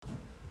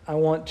I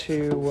want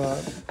to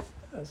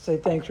say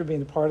thanks for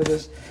being a part of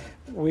this.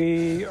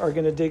 We are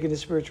going to dig into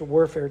spiritual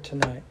warfare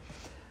tonight.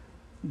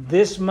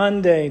 This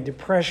Monday,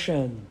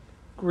 depression,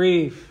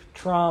 grief,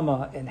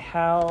 trauma, and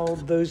how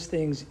those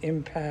things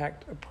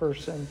impact a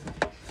person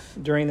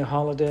during the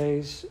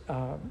holidays.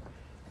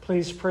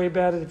 Please pray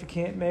about it. If you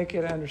can't make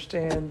it, I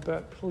understand,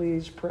 but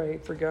please pray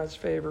for God's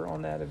favor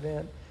on that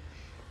event.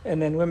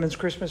 And then Women's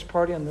Christmas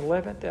Party on the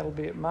 11th. That'll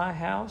be at my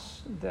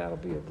house. That'll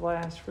be a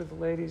blast for the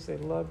ladies. They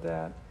love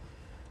that.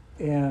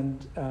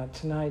 And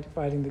tonight,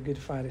 fighting the good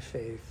fight of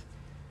faith,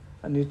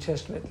 a New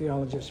Testament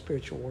theology of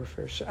spiritual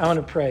warfare. So I want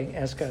to pray,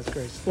 ask God's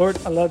grace. Lord,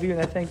 I love you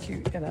and I thank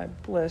you and I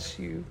bless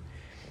you.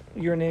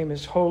 Your name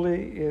is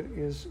holy. It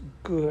is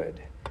good.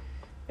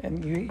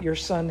 And your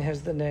Son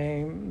has the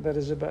name that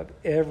is above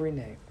every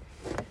name.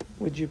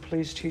 Would you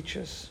please teach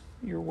us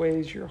your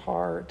ways, your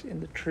heart, and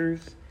the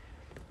truth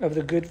of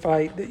the good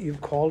fight that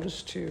you've called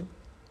us to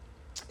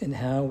and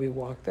how we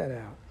walk that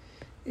out.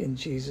 In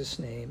Jesus'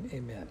 name,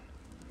 amen.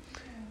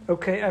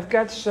 Okay, I've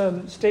got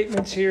some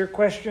statements here,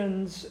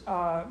 questions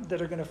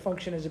that are going to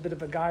function as a bit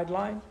of a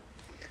guideline.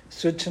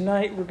 So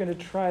tonight we're going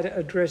to try to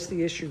address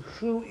the issue,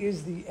 who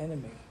is the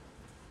enemy?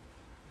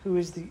 Who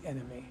is the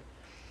enemy?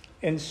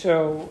 And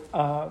so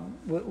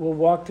we'll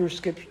walk through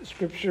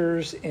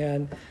scriptures,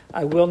 and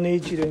I will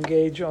need you to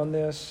engage on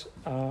this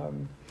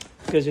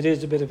because it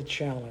is a bit of a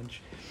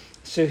challenge.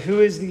 So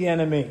who is the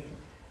enemy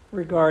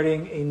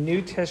regarding a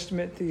New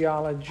Testament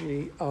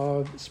theology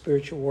of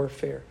spiritual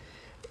warfare?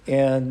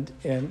 And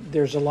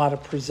there's a lot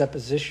of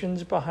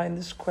presuppositions behind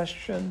this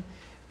question.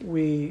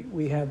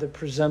 We have the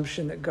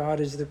presumption that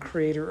God is the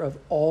creator of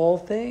all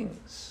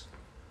things.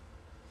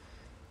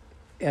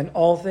 And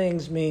all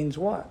things means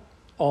what?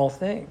 All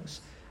things.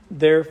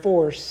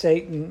 Therefore,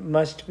 Satan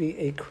must be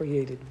a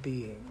created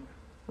being,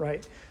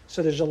 right?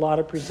 So there's a lot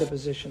of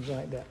presuppositions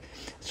like that.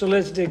 So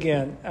let's dig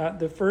in.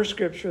 The first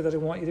scripture that I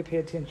want you to pay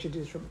attention to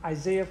is from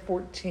Isaiah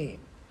 14.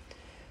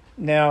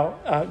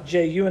 Now,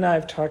 Jay, you and I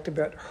have talked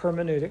about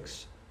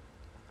hermeneutics,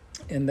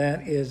 and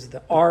that is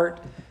the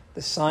art,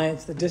 the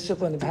science, the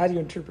discipline of how do you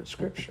interpret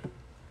Scripture.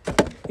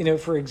 You know,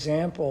 for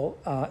example,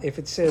 if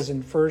it says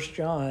in 1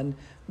 John,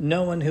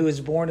 no one who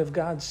is born of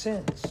God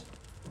sins.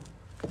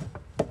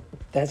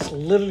 That's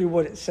literally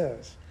what it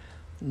says.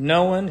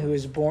 No one who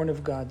is born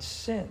of God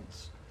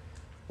sins.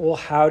 Well,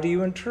 how do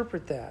you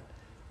interpret that?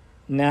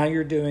 Now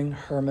you're doing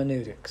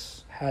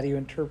hermeneutics. How do you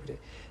interpret it?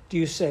 Do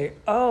you say,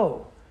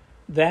 oh,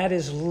 that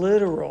is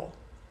literal?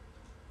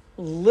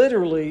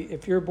 Literally,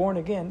 if you're born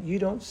again, you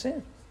don't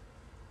sin.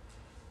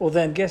 Well,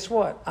 then guess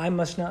what? I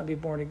must not be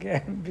born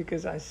again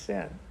because I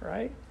sin,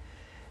 right?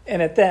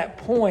 And at that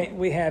point,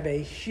 we have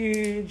a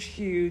huge,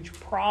 huge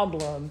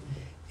problem.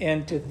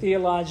 And to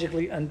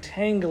theologically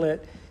untangle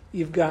it,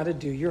 you've got to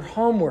do your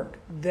homework.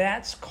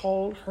 That's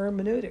called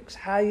hermeneutics,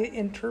 how you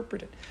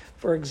interpret it.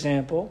 For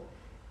example,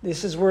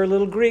 this is where a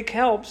little Greek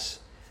helps.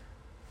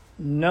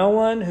 No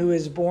one who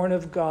is born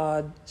of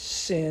God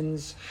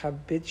sins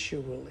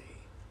habitually.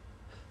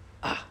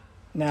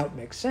 Now it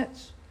makes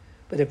sense.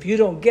 But if you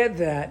don't get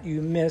that,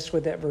 you miss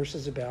what that verse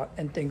is about,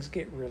 and things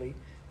get really,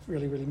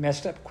 really, really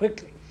messed up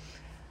quickly.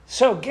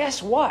 So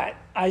guess what?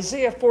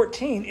 Isaiah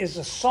 14 is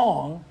a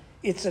song.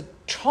 It's a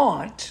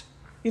taunt.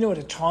 You know what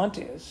a taunt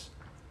is,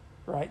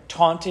 right?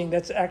 Taunting.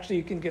 That's actually,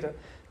 you can get a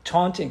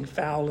taunting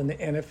foul in the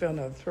NFL, and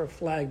they'll throw a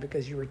flag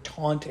because you were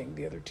taunting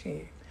the other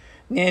team.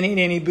 Nanny,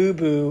 nanny, boo,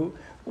 boo.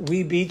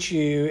 We beat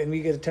you, and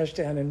we get a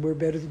touchdown, and we're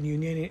better than you.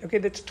 Nanny. Okay,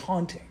 that's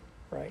taunting,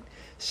 right?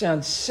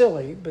 Sounds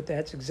silly, but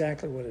that's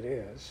exactly what it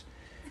is.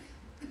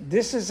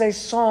 This is a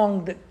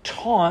song that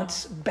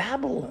taunts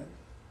Babylon.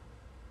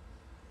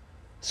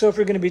 So if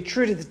we're going to be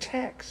true to the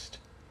text,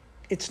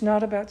 it's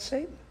not about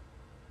Satan.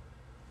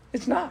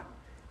 It's not.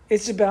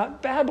 It's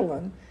about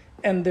Babylon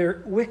and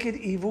their wicked,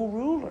 evil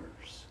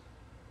rulers.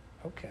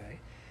 Okay.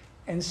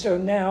 And so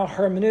now,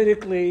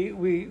 hermeneutically,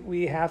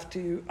 we have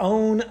to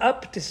own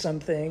up to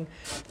something.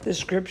 The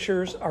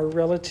scriptures are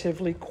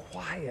relatively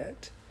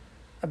quiet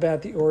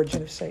about the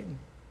origin of Satan.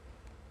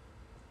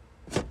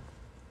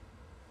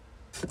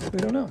 We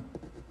don't know.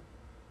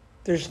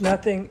 There's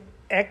nothing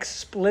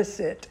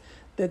explicit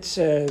that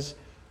says,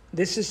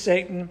 this is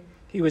Satan,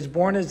 he was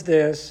born as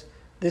this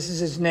is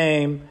his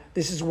name,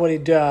 this is what he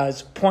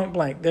does, point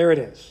blank, there it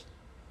is.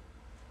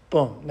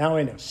 Boom, now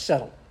we know,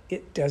 settled.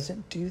 It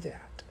doesn't do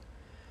that.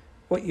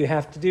 What you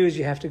have to do is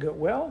you have to go,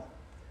 well,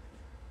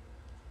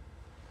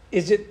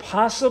 is it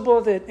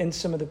possible that in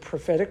some of the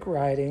prophetic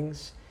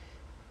writings,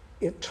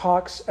 it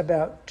talks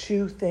about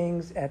two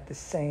things at the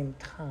same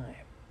time?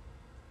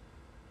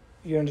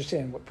 You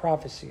understand what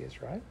prophecy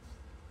is, right?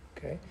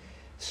 Okay.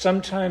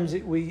 Sometimes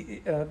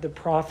the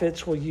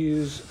prophets will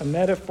use a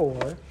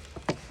metaphor,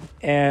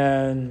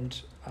 and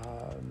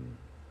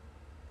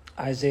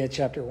Isaiah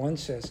chapter 1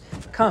 says,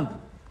 come,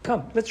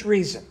 let's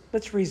reason.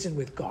 Let's reason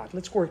with God.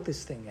 Let's work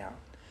this thing out.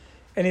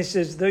 And he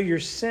says, though your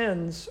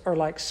sins are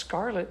like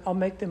scarlet, I'll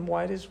make them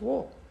white as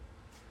wool.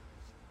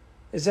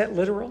 Is that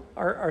literal?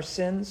 Are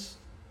sins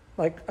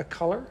like a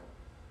color?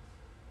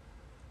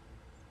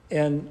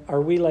 And are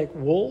we like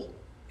wool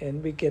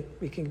and we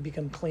can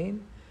become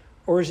clean?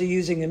 Or is he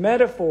using a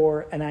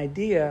metaphor, an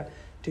idea,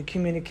 to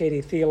communicate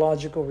a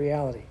theological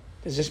reality?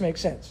 Does this make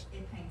sense?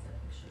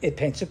 It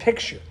paints a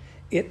picture.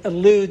 It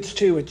alludes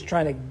to, it's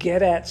trying to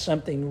get at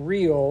something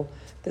real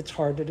that's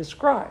hard to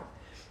describe.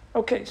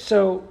 Okay,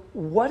 so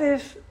what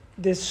if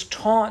this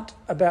taunt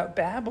about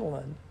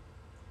Babylon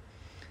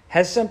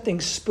has something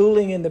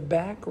spooling in the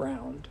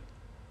background,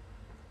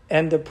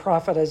 and the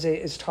prophet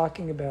Isaiah is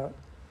talking about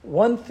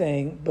one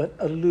thing but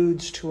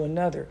alludes to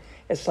another?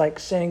 It's like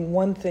saying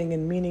one thing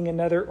and meaning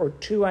another, or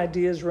two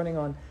ideas running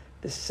on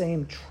the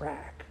same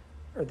track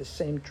or the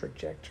same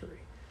trajectory.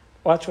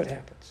 Watch what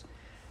happens.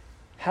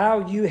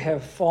 How you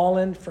have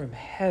fallen from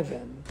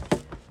heaven,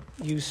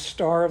 you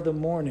star of the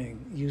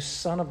morning, you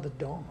son of the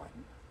dawn.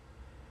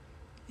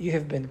 You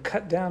have been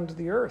cut down to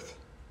the earth.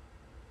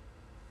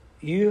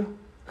 You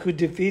who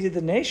defeated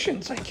the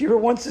nations, like you were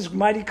once this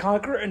mighty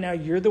conqueror, and now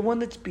you're the one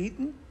that's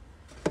beaten.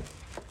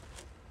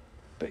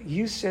 But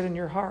you said in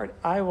your heart,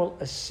 I will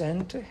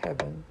ascend to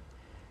heaven,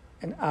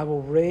 and I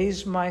will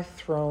raise my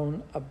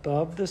throne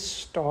above the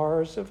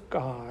stars of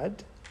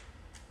God,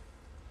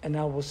 and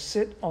I will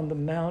sit on the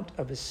mount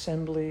of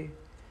assembly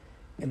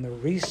in the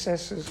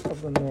recesses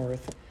of the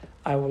north.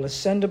 I will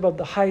ascend above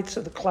the heights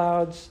of the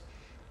clouds.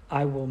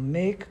 I will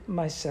make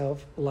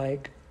myself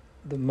like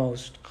the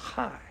Most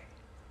High.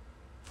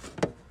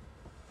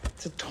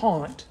 It's a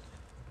taunt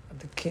of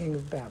the king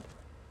of Babylon.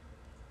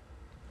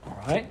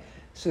 All right?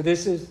 So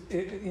this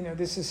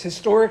is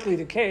historically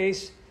the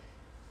case.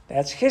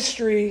 That's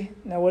history.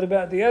 Now what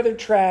about the other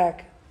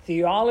track?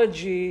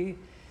 Theology.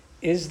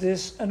 Is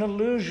this an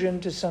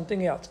allusion to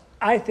something else?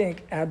 I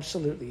think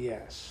absolutely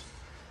yes.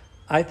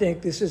 I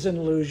think this is an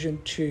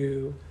allusion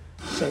to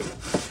Satan.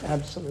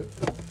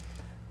 Absolutely.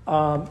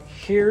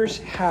 Here's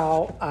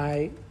how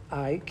I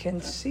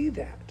can see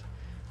that.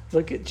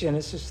 Look at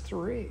Genesis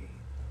 3.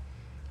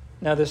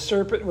 Now the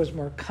serpent was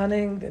more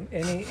cunning than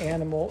any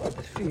animal of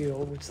the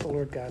field which the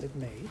Lord God had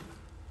made.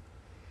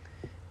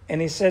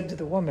 And he said to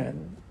the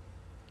woman,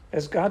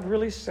 has God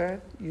really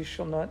said, you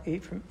shall not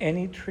eat from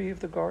any tree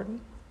of the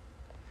garden?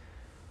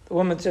 The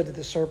woman said to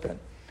the serpent,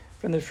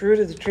 from the fruit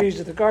of the trees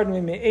of the garden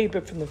we may eat,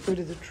 but from the fruit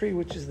of the tree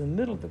which is in the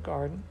middle of the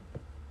garden,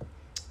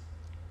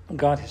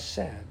 God has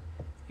said,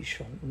 you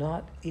shall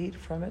not eat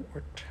from it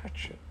or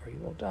touch it, or you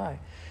will die.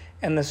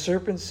 And the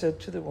serpent said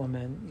to the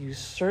woman, you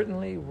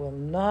certainly will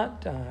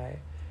not die,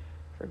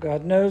 for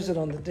God knows that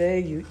on the day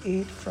you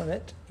eat from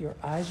it, your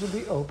eyes will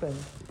be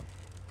opened,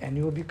 and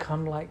you will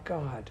become like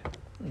God,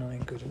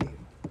 knowing good and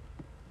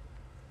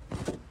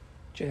evil.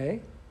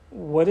 Jay,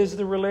 what is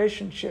the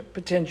relationship,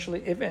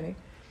 potentially, if any,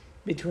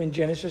 between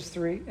Genesis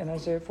 3 and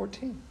Isaiah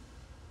 14?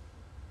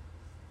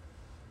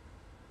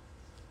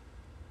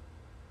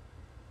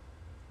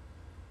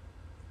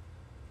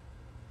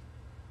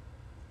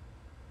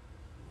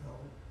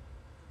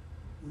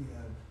 We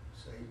have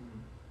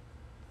Satan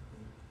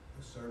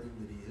asserting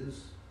that he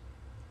is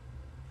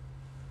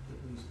at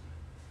least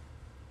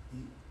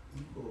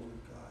equal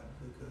with God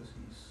because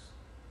he's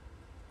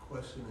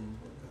questioning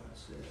what God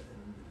said,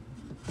 and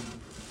he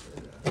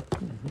said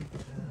that. And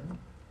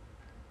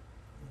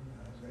in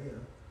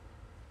Isaiah,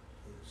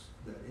 it's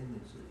that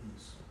image that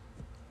he's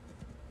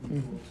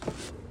equal to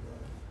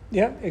God.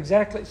 Yeah,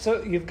 exactly.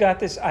 So you've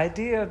got this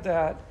idea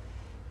that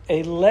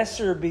a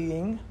lesser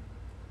being,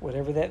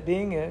 whatever that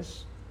being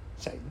is,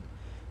 Satan,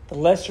 the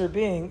lesser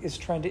being is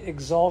trying to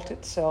exalt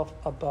itself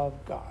above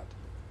God,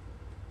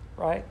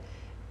 right?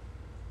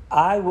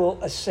 I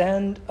will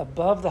ascend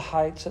above the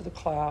heights of the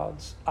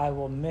clouds. I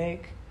will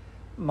make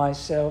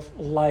myself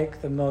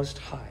like the Most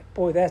High.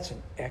 Boy, that's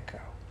an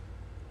echo.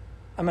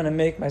 I'm going to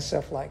make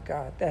myself like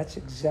God. That's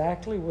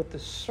exactly what the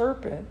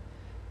serpent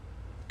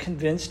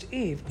convinced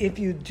Eve. If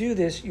you do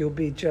this, you'll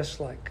be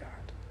just like God.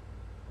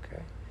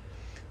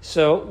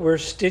 So we're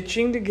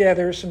stitching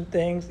together some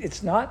things.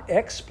 It's not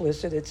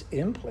explicit, it's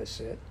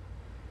implicit.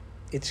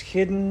 It's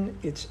hidden,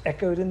 it's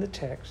echoed in the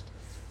text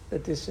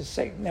that this is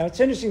Satan. Now it's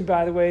interesting,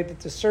 by the way,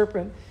 that the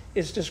serpent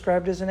is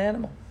described as an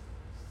animal.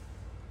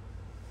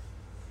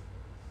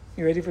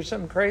 You ready for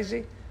something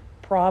crazy?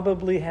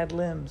 Probably had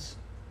limbs.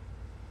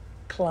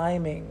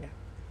 Climbing.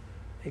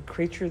 A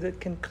creature that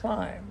can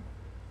climb.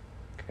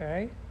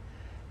 Okay?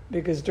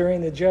 Because during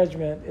the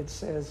judgment, it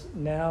says,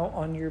 now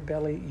on your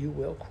belly you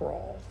will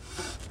crawl.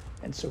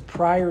 And so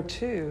prior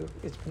to,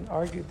 it's been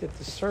argued that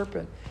the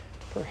serpent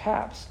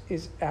perhaps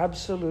is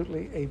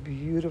absolutely a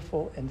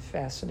beautiful and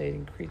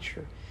fascinating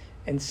creature.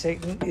 And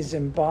Satan is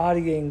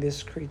embodying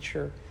this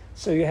creature.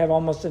 So you have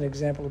almost an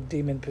example of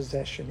demon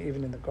possession,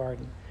 even in the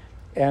garden.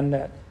 And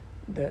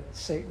that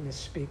Satan is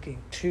speaking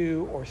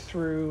to or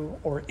through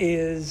or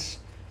is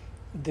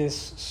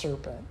this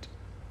serpent.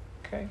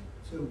 Okay?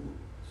 So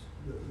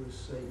was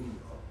Satan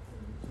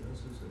in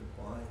Genesis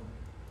implying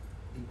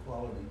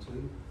equality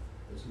too,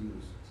 as he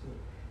was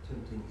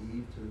tempting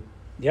Eve to?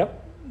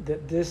 Yep.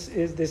 That this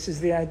is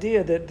the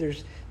idea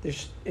that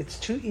it's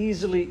too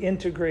easily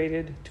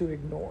integrated to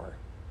ignore.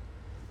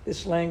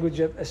 This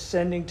language of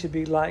ascending to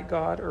be like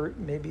God, or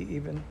maybe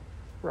even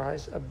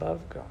rise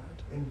above God.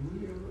 And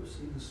will you ever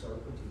see the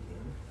serpent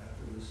again?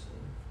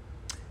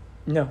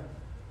 No,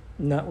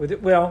 not with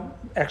it. Well,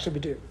 actually, we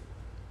do.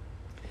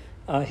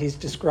 He's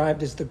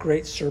described as the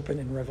great serpent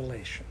in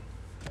Revelation.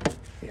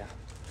 Yeah.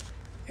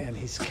 And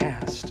he's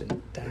cast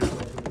and down.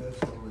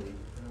 That's only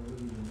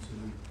alluding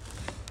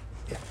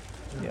to. Yeah.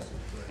 Yeah.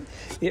 Right.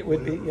 It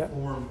would be, Whatever yeah.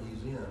 form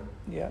he's in.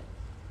 Yeah.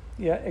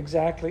 Yeah,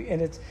 exactly.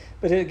 And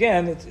but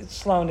again, it's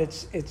Sloan,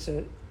 it's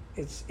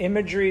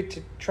imagery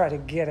to try to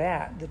get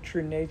at the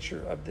true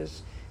nature of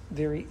this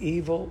very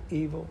evil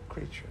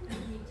creature. When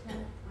he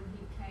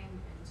came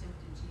and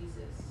tempted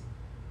Jesus,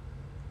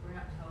 we're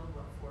not told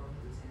what form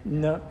he was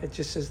in. No, it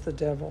just says the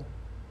devil.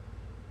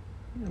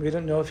 We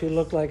don't know if he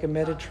looked like a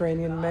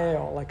Mediterranean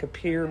male, like a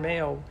pure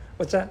male.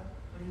 What's that?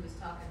 When he was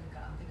talking to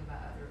God, I'm thinking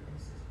about other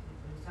instances. When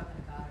he was talking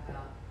to God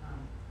about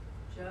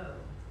Job,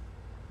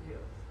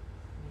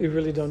 We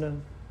really don't know. I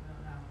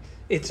don't know.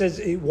 It says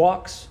he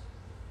walks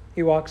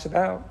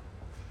about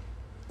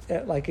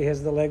like he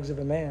has the legs of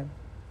a man,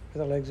 or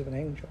the legs of an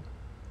angel.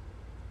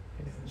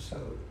 And so,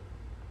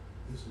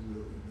 this is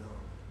really dumb,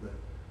 but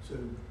so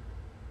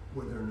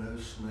were there no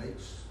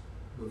snakes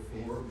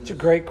before this? It's a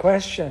great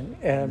question.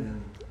 And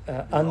then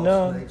did all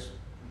Unknown. snakes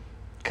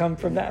Come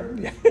from that.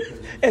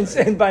 Because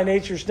and by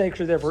nature,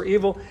 snakes are therefore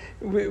evil.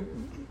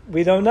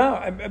 We don't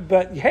know.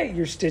 But hey,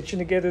 you're stitching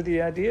together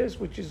the ideas,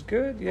 which is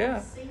good. Yeah.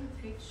 I've seen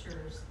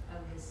pictures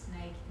of the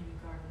snake in the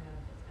Garden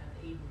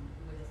of Eden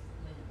with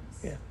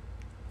limbs.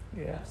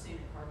 Yeah. Yeah. I've seen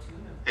a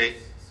cartoon of Hey.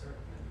 this serpent.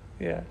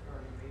 Yeah. Garden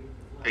of Eden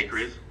with Hey, legs.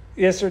 Chris.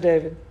 Yes, sir,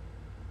 David.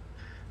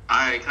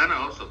 I kind of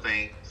also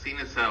think, seeing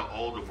as how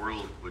all the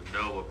world would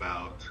know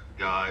about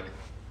God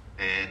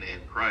and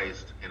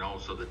Christ and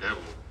also the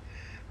devil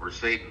or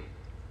Satan,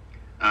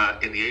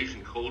 in the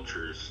Asian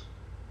cultures,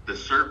 the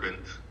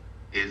serpent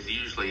is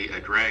usually a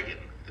dragon.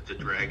 It's a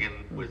dragon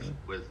with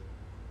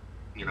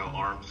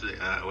arms,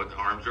 with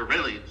arms, or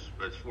really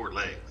it's 4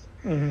 legs.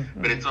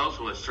 Mm-hmm. But it's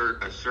also a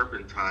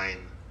serpentine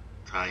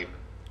type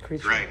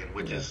Creature. dragon,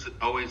 which is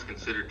always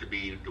considered to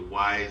be the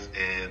wise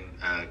and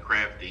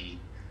crafty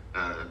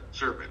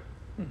serpent.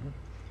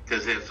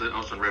 Because it's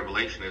also in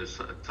Revelation, it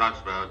talks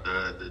about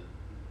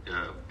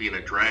being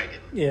a dragon.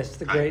 Yes,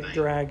 the type great thing.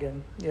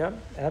 dragon. Yep,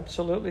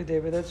 absolutely,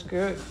 David. That's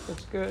good.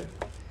 That's good.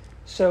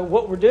 So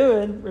what we're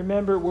doing,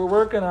 remember, we're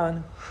working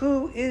on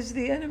who is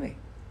the enemy.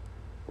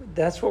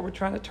 That's what we're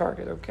trying to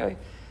target, okay?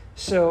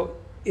 So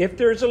if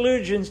there's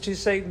allusions to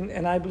Satan,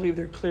 and I believe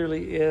there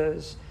clearly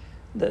is,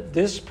 that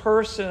this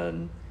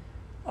person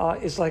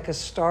is like a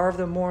star of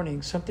the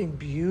morning, something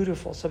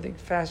beautiful, something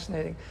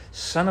fascinating,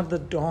 son of the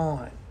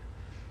dawn,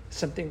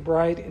 something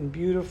bright and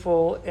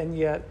beautiful, and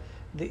yet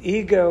the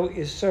ego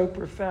is so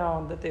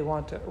profound that they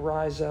want to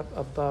rise up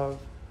above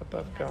He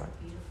has God.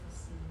 a beautiful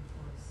singing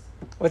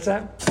voice. What's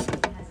that? He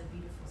has a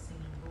beautiful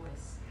singing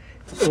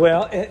voice.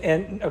 Well,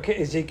 and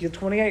okay, Ezekiel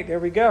 28, there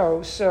we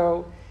go.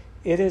 So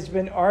it has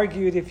been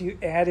argued if you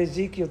add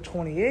Ezekiel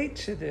 28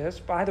 to this,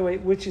 by the way,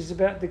 which is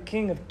about the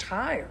king of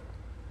Tyre.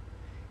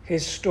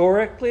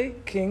 Historically,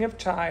 king of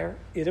Tyre,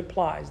 it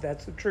applies.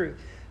 That's the truth.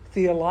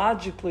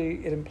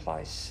 Theologically, it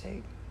implies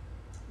Satan.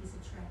 He's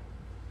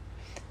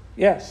attractive.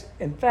 Yes,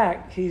 in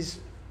fact, he's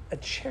a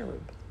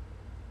cherub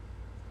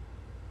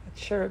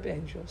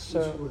angel. Which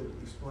So would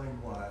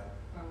explain why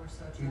Or we're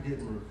so he attracted.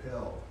 didn't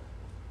repel.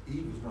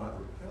 Eve was not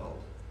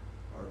repelled,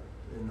 or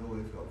in no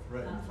way felt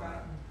threatened Not by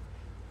frightened.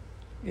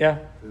 yeah,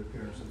 the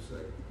appearance of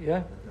Satan. yeah,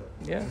 at that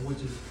point. yeah.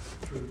 Which is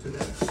true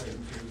today.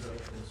 Satan shows up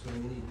in so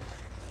many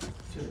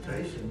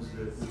temptations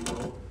that we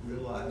don't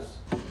realize.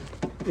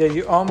 Yeah,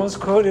 you almost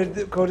quoted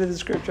the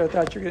scripture. I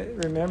thought you were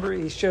going to remember.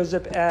 He shows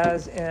up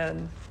as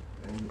an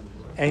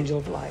angel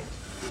of light.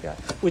 Yeah,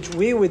 which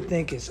we would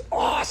think is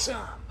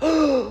awesome.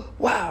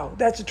 Wow,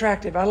 that's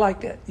attractive. I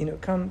like that.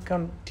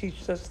 Come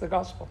teach us the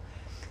gospel.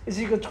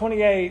 Ezekiel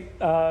 28,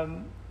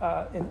 and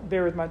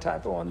bear with my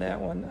typo on that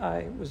one.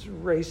 I was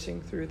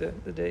racing through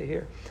the day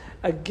here.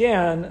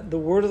 Again, the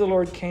word of the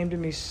Lord came to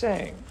me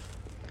saying,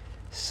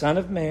 Son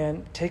of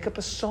man, take up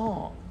a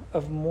song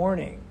of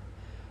mourning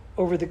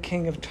over the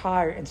king of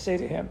Tyre and say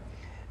to him,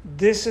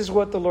 this is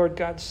what the Lord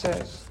God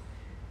says.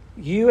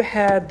 You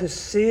had the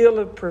seal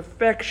of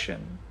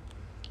perfection,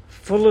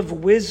 full of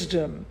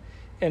wisdom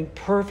and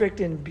perfect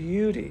in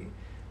beauty.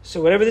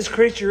 So whatever this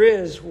creature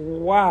is,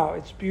 wow,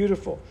 it's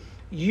beautiful.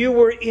 You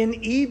were in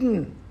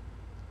Eden,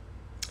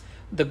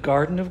 the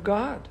garden of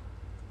God.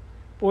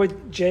 Boy,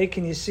 Jay,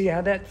 can you see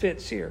how that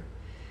fits here?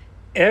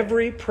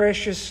 Every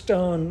precious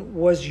stone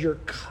was your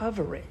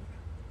covering.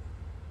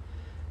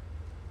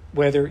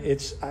 Whether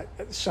it's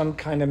some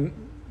kind of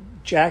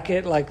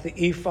jacket like the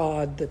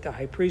ephod that the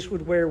high priest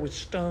would wear with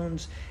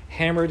stones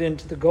hammered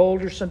into the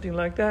gold or something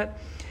like that.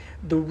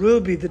 The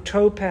ruby, the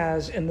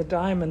topaz, and the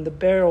diamond, the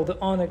beryl, the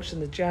onyx,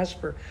 and the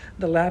jasper,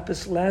 the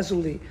lapis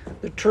lazuli,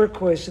 the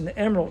turquoise, and the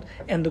emerald,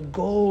 and the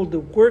gold, the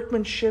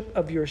workmanship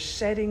of your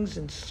settings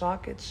and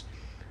sockets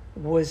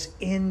was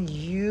in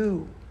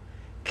you.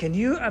 Can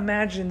you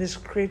imagine this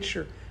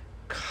creature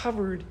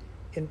covered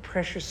in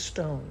precious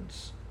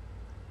stones?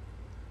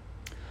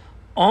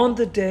 On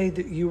the day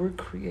that you were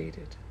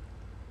created,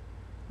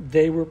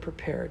 they were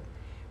prepared.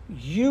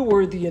 You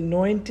were the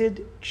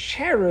anointed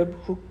cherub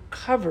who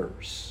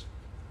covers.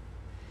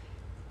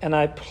 And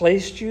I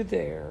placed you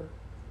there.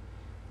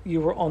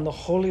 You were on the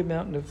holy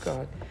mountain of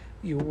God.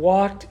 You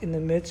walked in the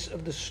midst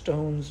of the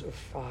stones of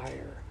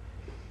fire.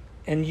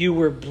 And you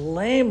were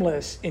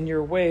blameless in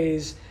your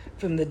ways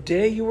from the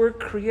day you were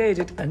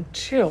created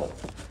until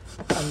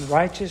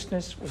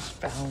unrighteousness was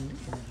found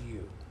in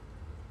you.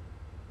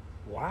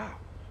 Wow.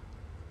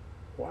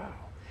 Wow.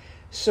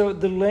 So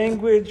the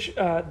language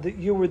that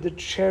you were the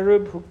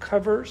cherub who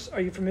covers,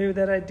 are you familiar with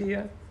that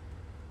idea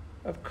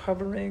of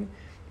covering?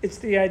 It's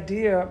the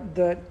idea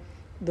that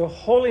the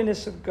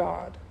holiness of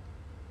God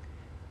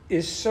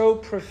is so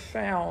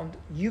profound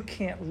you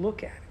can't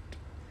look at it.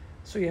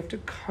 So you have to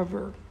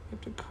cover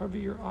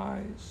your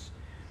eyes.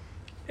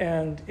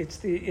 And it's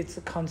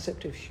the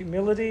concept of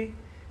humility.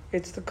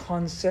 It's the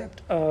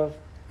concept of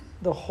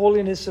the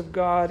holiness of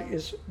God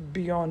is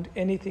beyond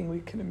anything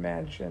we can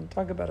imagine.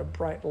 Talk about a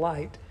bright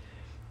light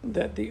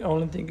that the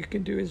only thing you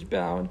can do is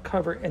bow and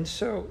cover. And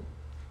so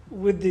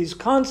with these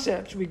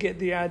concepts, we get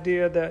the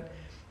idea that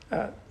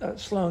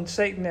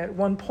Satan at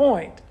one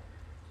point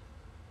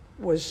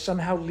was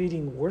somehow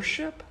leading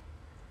worship,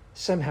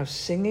 somehow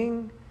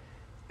singing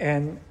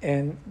and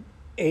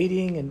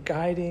aiding and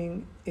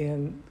guiding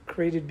in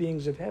created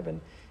beings of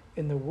heaven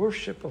in the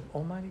worship of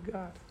Almighty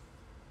God.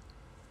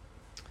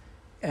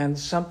 And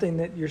something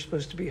that you're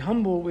supposed to be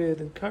humble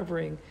with and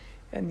covering,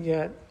 and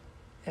yet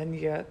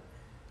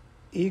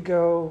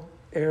ego,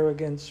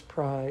 arrogance,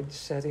 pride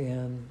set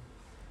in,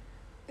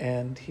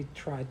 and he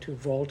tried to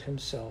vault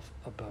himself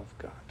above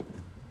God.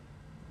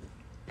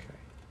 Okay.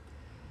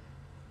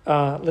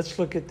 Let's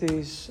look at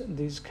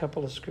these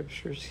couple of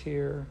scriptures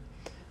here.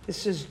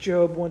 This is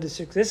Job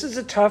 1-6. This is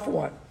a tough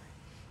one.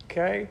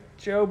 Okay?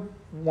 Job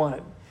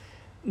 1.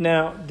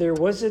 Now, there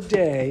was a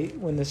day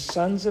when the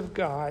sons of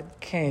God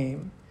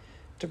came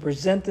to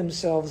present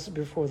themselves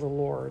before the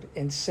Lord,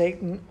 and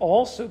Satan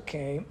also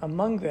came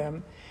among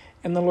them.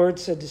 And the Lord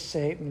said to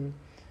Satan,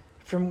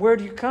 "From where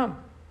do you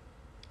come?"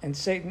 And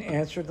Satan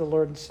answered the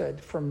Lord and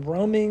said, "From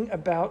roaming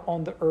about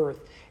on the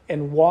earth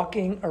and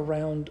walking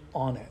around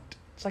on it."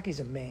 It's like he's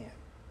a man.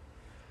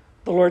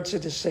 The Lord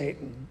said to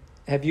Satan,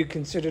 "Have you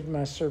considered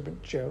my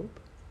servant Job?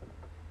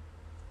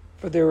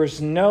 For there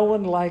is no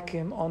one like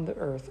him on the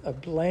earth, a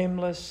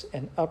blameless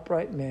and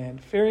upright man,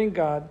 fearing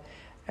God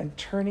and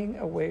turning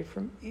away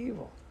from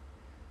evil."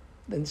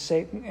 Then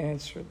Satan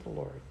answered the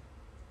Lord,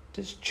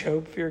 "Does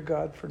Job fear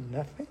God for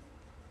nothing?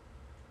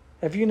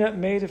 Have you not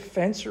made a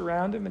fence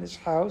around him and his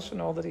house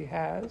and all that he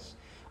has?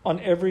 On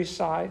every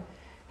side,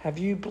 have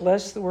you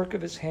blessed the work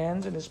of his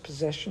hands, and his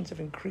possessions have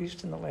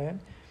increased in the land?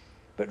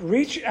 But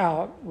reach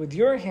out with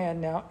your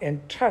hand now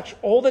and touch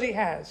all that he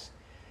has,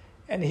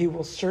 and he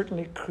will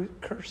certainly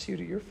curse you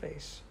to your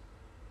face."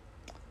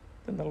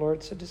 Then the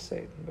Lord said to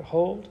Satan,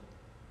 "Behold,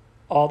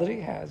 all that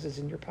he has is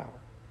in your power.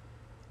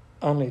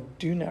 Only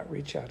do not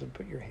reach out and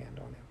put your hand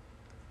on him."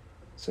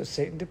 So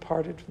Satan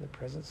departed from the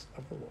presence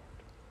of the Lord.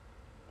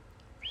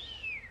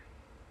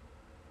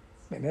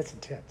 Man, that's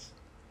intense.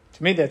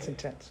 To me, that's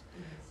intense.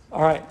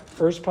 All right,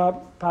 first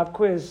pop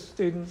quiz,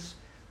 students.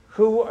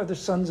 Who are the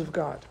sons of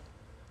God?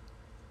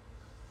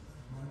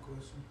 My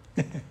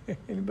question.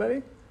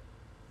 Anybody?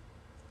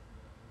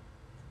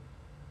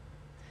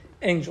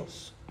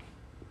 Angels.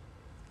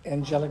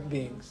 Angelic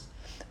beings.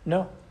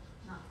 No.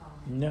 Not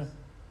fallen. No.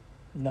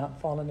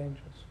 Not fallen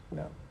angels.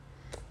 No.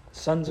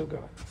 Sons of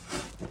God.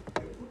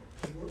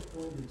 At what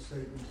point did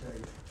Satan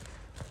take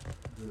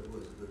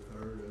the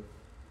third of?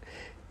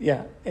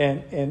 Yeah,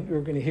 and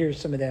we're going to hear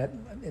some of that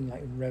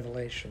in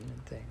Revelation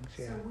and things.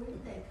 Yeah. So where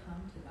did they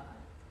come to God?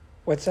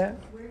 What's that?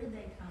 Where did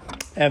they come?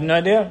 I have no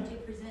idea. Where did they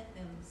present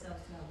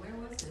themselves to God? Where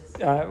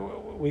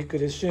was this? We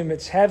could assume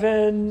it's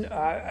heaven,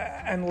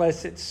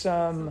 unless it's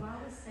So why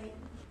was Satan?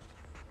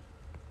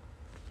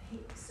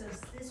 So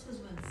this was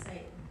when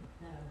Satan,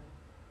 no,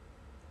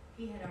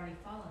 he had already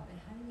fallen, but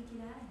how did he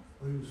get out?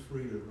 Well, he was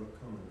free to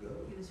come and go.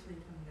 He was free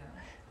to come and go.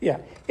 Yeah.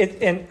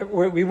 And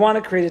we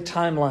want to create a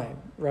timeline,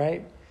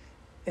 right?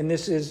 And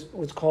this is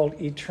what's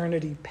called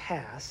eternity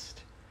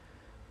past,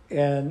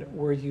 and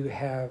where you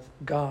have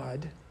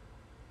God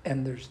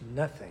and there's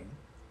nothing,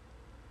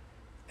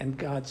 and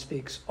God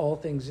speaks all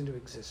things into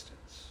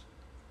existence.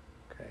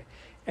 Okay?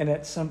 And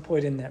at some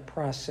point in that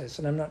process,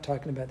 and I'm not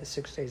talking about the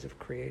 6 days of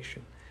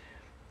creation,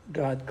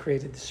 God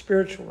created the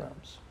spiritual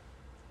realms,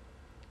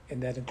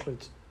 and that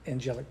includes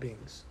angelic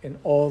beings in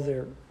all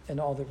their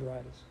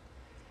varieties.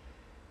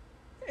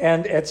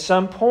 And at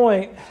some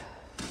point,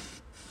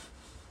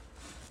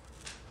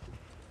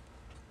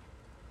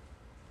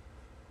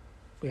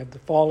 we have the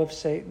fall of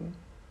Satan,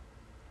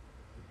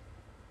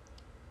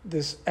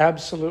 this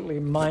absolutely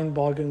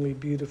mind-bogglingly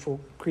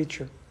beautiful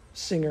creature,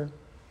 singer,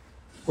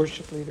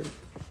 worship leader,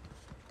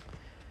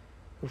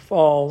 who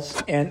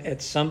falls and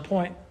at some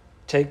point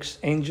takes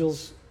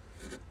angels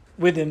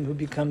with him who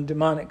become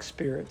demonic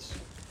spirits,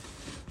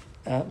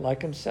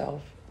 like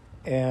himself,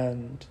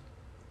 and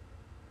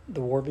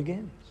the war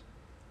begins.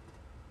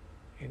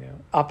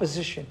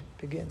 Opposition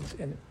begins,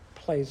 and it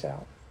plays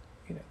out,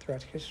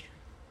 throughout history.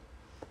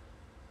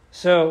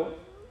 So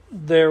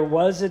there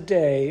was a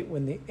day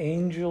when the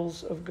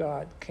angels of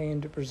God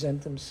came to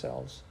present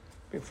themselves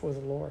before the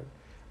Lord,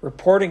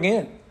 reporting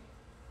in.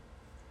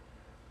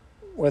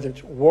 Whether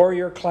it's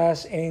warrior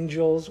class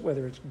angels,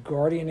 whether it's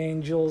guardian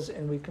angels,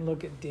 and we can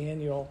look at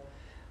Daniel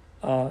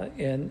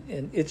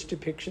in its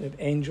depiction of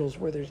angels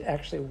where there's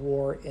actually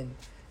war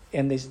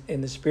in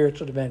the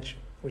spiritual dimension,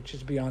 which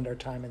is beyond our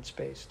time and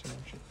space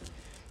dimension.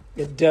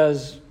 It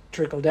does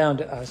trickle down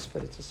to us,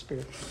 but it's a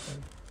spiritual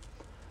thing.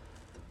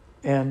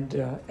 And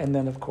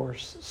then, of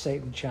course,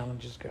 Satan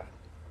challenges God.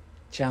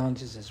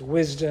 Challenges his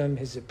wisdom,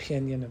 his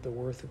opinion of the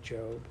worth of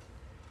Job,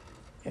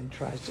 and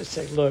tries to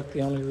say, look,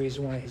 the only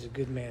reason why he's a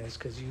good man is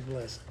because you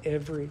bless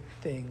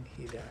everything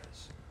he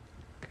does.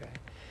 Okay.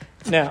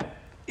 Now,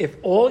 if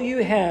all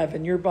you have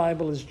in your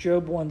Bible is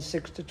Job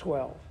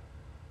 1:6-12,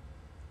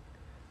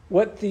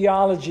 what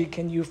theology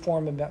can you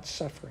form about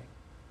suffering?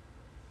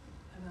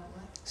 About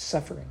what?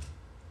 Suffering.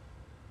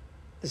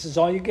 This is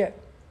all you get.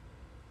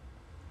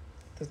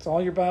 That's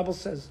all your Bible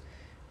says.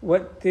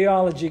 What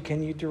theology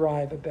can you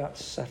derive about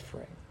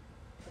suffering?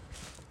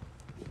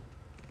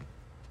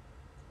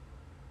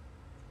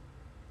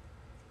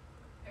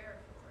 Prepare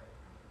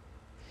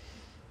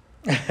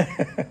for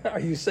it. Are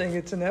you saying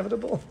it's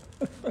inevitable?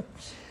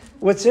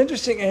 What's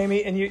interesting,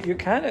 Amy, and you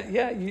kind of,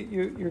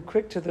 you're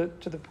quick to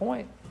the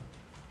point.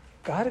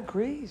 God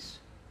agrees.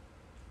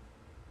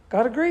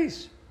 God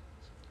agrees.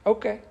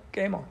 Okay,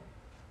 game on.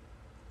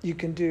 You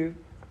can do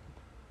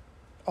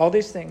all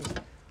these things,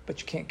 but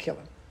you can't kill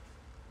him.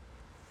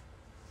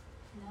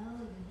 No,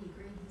 when he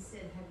agreed, he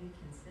said, have you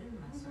considered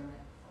my servant?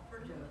 For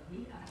Job,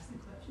 he asked the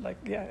question. Like,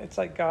 yeah, it's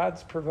like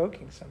God's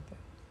provoking something.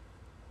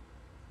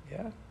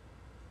 Yeah.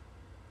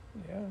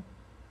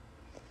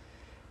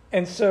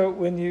 And so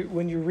when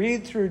you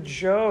read through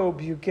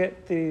Job, you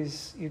get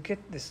this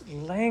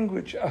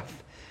language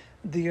of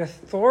the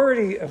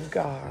authority of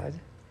God.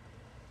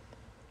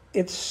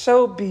 It's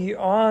so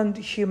beyond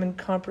human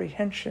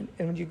comprehension.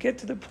 And when you get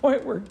to the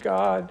point where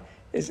God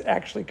is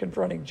actually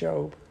confronting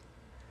Job,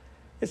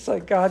 it's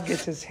like God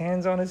gets his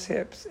hands on his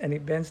hips and he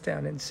bends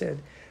down and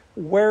said,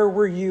 where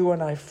were you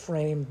when I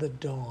framed the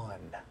dawn?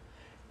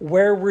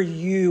 Where were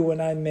you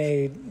when I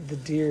made the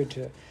deer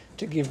to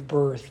give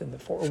birth in the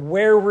forest?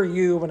 Where were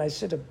you when I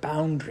set a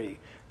boundary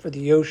for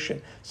the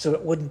ocean so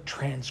it wouldn't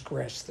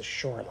transgress the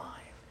shoreline?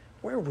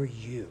 Where were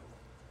you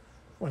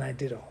when I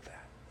did all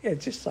that?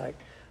 It's just like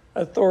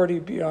authority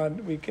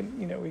beyond we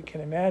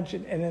can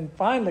imagine. And then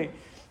finally,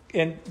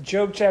 in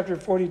Job chapter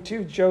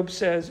 42, Job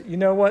says, you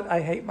know what? I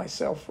hate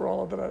myself for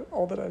all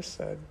that I've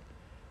said.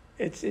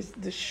 It's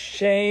the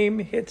shame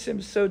hits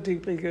him so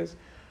deeply. He goes,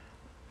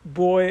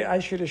 boy, I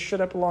should have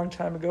shut up a long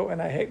time ago,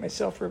 and I hate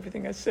myself for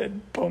everything I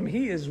said. Boom,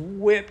 he is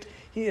whipped.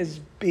 He is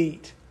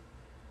beat.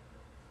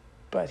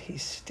 But he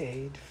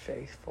stayed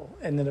faithful.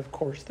 And then, of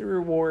course, the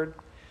reward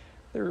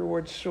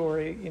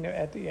story,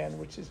 at the end,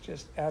 which is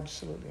just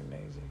absolutely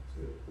amazing.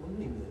 So one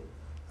thing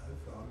that I've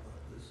thought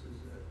about this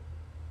is that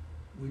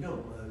we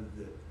don't know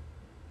that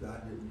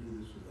God didn't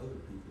do this with other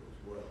people as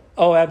well.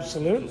 Oh,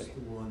 absolutely. Just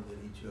the one that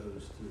he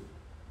chose to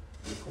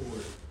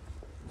record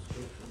in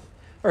Scripture.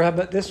 Or how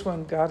about this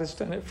one? God has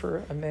done it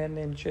for a man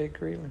named Jay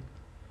Greeland.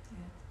 Yeah.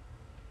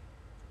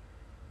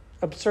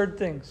 Absurd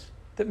things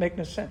that make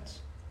no sense.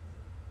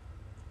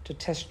 To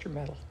test your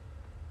mettle.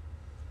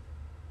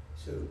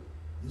 So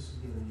this is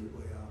going to get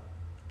way out.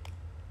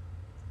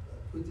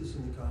 Put this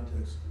in the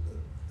context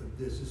of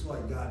this. It's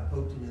like God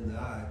poked him in the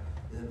eye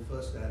and then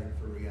fussed at him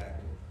for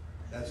reacting.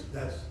 That's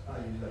I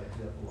use that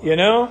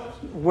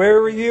example.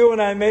 Where were you when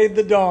I made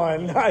the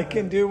dawn? I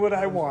can do what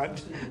I want.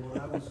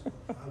 When I was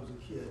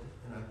a kid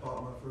and I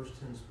bought my first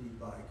 10-speed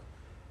bike,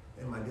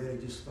 and my daddy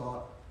just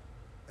thought,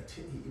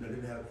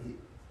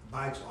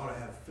 bikes ought to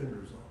have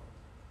fenders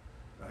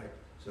on, right?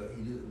 So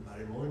I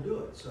didn't want to do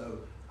it. So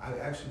I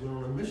actually went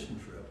on a mission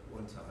trip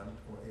one time,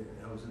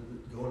 and I was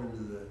going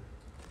into the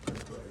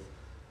 10th grade.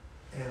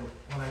 And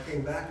when I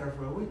came back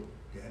after a week,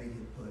 Daddy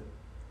had put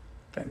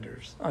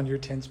fenders on your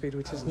 10-speed,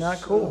 which is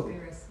not cool.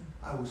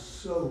 I was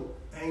so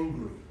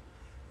angry,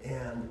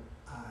 and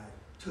I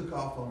took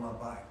off on my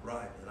bike,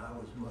 right, and I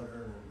was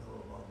muttering and blah,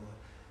 blah,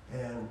 blah.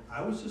 And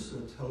I was just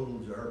a total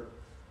jerk,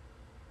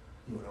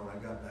 when I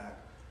got back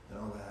and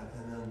all that.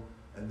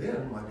 And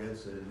then my dad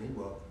said to me,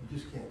 well, you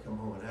just can't come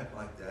home and act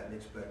like that and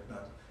expect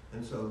not to.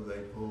 And so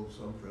they pulled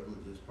some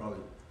privileges, probably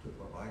took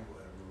my bike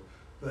away.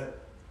 But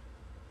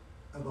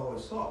I've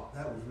always thought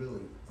that was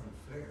really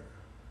unfair.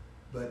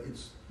 But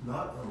it's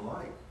not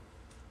unlike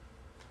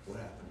what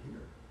happened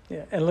here.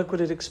 Yeah, and look what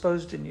it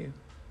exposed in you.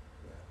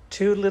 Yeah.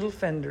 2 little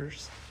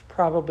fenders,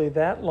 probably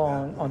that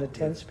long on a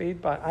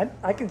 10-speed bike.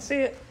 I can see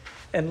it.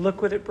 And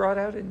look what it brought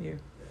out in you.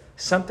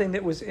 Something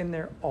that was in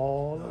there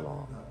all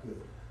along. Not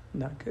good.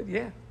 Not good,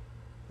 yeah.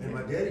 And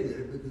my daddy did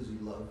it because he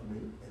loved me,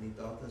 and he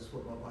thought that's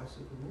what my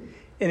bicycle needed.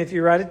 And if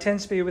you ride a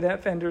 10-speed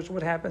without fenders,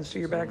 what happens to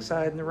your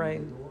backside in the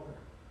rain?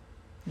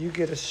 You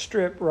get a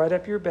strip right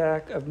up your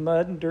back of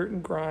mud and dirt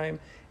and grime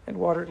and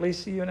water. At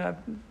least you and I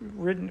have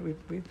ridden,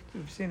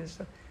 we've seen this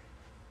stuff.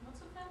 What's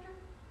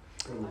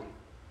a fender?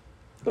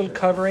 Little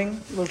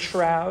covering, little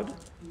shroud.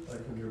 Like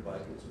when your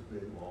bike gets a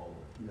big wall,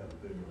 you have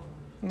a big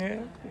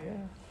one.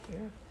 Yeah.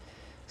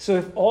 So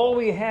if all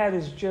we had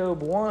is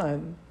Job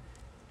 1,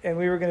 and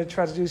we were going to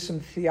try to do some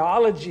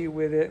theology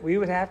with it, we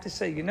would have to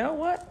say, you know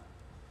what?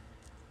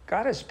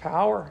 God has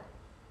power.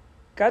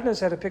 God knows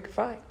how to pick a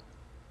fight.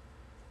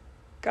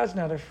 God's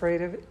not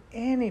afraid of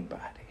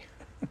anybody.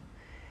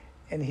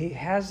 And he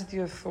has the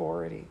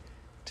authority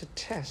to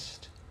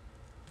test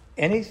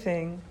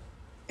anything,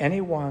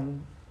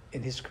 anyone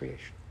in his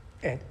creation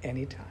at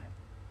any time.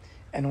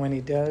 And when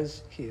he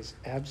does, he is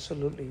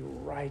absolutely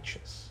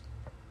righteous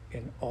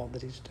in all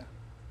that he's done.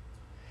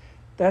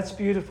 That's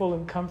beautiful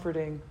and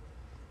comforting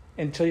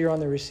until you're on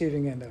the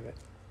receiving end of it.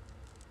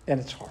 And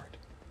it's hard.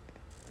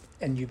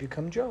 And you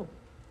become Job.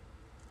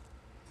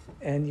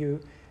 And you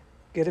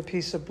get a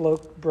piece of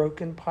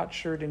broken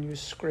potsherd and you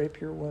scrape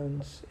your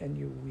wounds and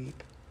you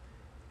weep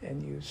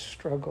and you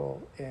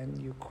struggle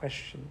and you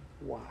question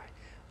why.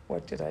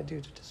 What did I do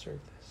to deserve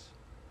this?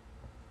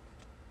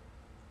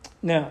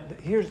 Now,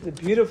 here's the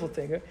beautiful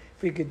thing.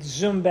 If we could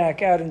zoom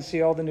back out and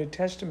see all the New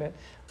Testament,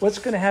 what's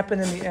going to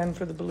happen in the end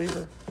for the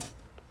believer?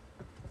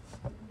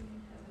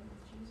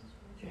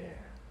 Yeah.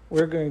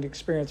 We're going to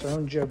experience our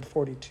own Job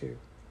 42.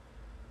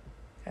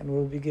 And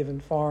we'll be given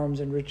farms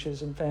and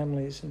riches and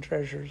families and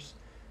treasures.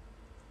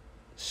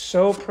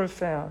 So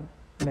profound,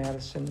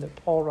 Madison, that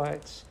Paul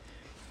writes,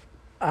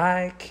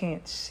 I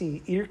can't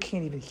see, ear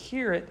can't even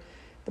hear it,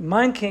 the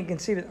mind can't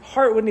conceive it, the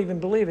heart wouldn't even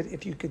believe it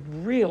if you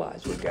could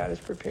realize what God is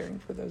preparing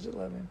for those that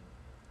love him.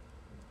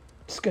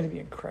 It's going to be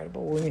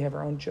incredible. When we have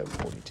our own Job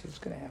 42, it's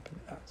going to happen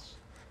to us.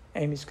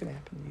 Amy, it's going to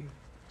happen to you.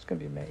 It's going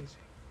to be amazing.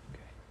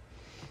 Okay.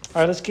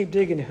 All right, let's keep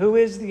digging. Who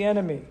is the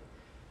enemy?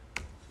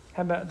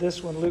 How about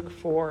this one, Luke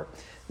 4?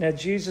 Now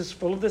Jesus,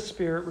 full of the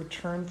Spirit,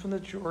 returned from the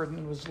Jordan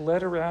and was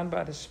led around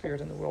by the Spirit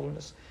in the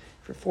wilderness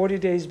for 40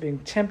 days, being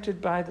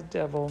tempted by the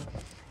devil.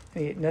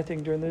 And he ate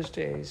nothing during those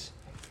days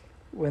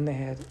when they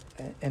had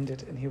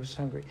ended and he was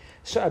hungry.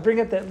 So I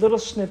bring up that little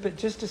snippet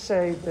just to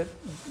say that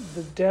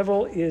the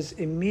devil is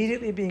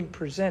immediately being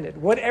presented.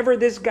 Whatever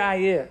this guy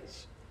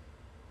is,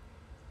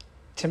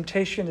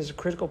 temptation is a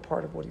critical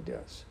part of what he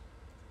does.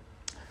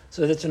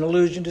 So that's an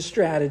allusion to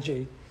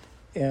strategy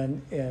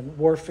and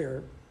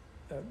warfare,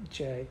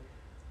 Jay.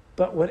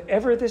 But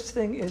whatever this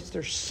thing is,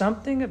 there's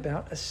something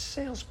about a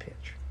sales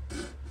pitch.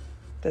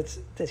 That's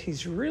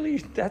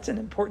an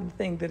important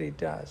thing that he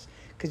does.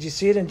 Because you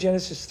see it in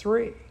Genesis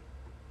 3,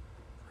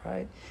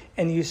 right?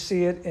 And you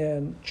see it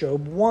in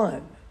Job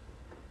 1.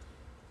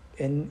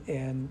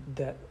 And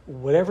that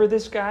whatever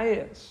this guy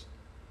is,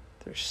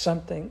 there's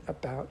something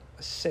about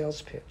a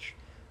sales pitch,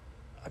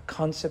 a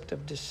concept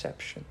of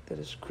deception that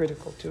is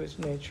critical to his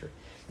nature.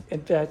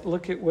 In fact,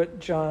 look at what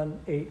John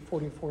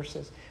 8:44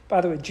 says.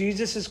 By the way,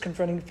 Jesus is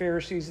confronting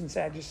Pharisees and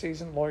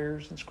Sadducees and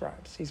lawyers and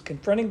scribes. He's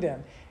confronting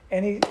them.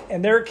 And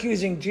they're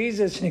accusing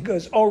Jesus, and he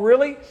goes, oh,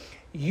 really?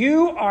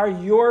 You are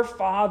your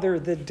father,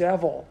 the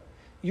devil.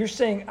 You're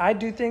saying I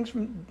do things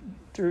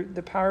through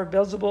the power of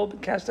Beelzebub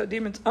and cast out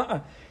demons?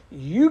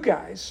 You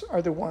guys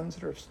are the ones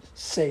that are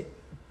Satan.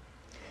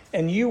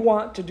 And you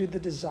want to do the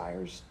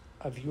desires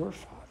of your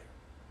father.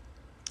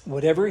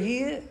 Whatever he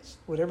is,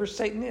 whatever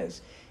Satan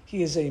is,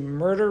 he is a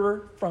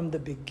murderer from the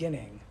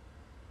beginning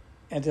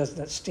and does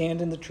not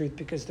stand in the truth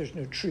because there's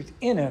no truth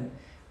in him.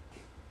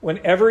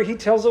 Whenever he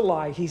tells a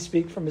lie, he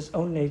speaks from his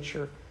own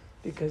nature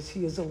because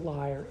he is a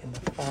liar and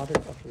the father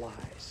of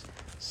lies.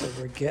 So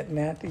we're getting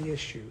at the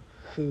issue.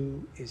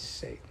 Who is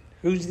Satan?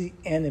 Who's the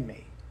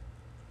enemy?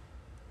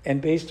 And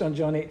based on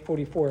John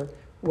 8:44,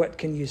 what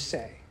can you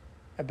say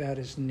about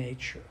his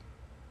nature?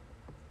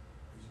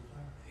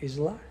 He's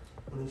a liar.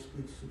 When he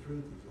speaks the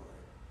truth, he's a liar.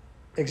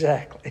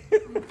 Exactly.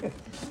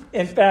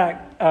 In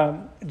fact,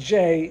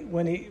 Jay,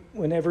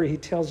 whenever he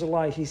tells a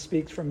lie, he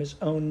speaks from his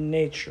own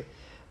nature.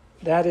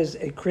 That is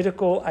a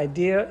critical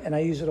idea, and I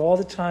use it all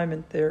the time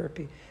in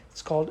therapy.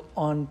 It's called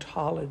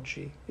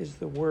ontology, is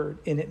the word.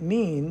 And it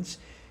means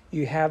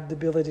you have the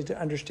ability to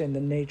understand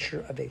the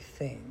nature of a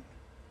thing.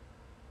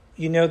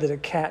 You know that a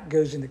cat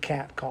goes in the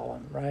cat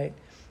column, right?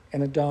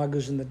 And a dog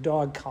goes in the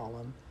dog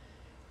column.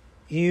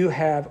 You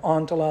have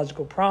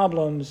ontological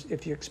problems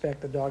if you expect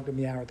the dog to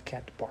meow or the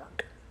cat to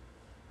bark.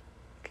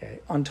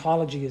 Okay,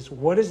 ontology is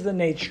what is the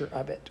nature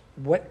of it?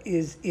 What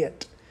is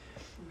it?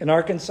 In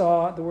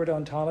Arkansas, the word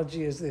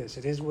ontology is this.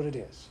 It is what it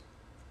is.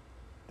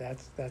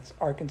 That's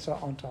Arkansas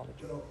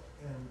ontology. Well,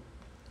 and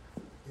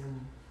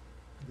in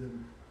the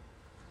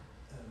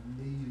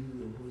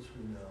milieu in which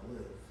we now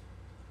live,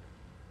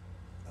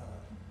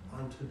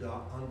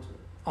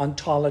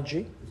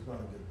 Ontology is not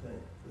a good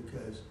thing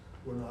because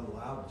we're not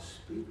allowed to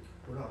speak.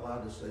 We're not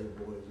allowed to say a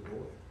boy is a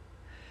boy.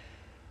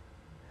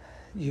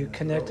 You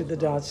connected the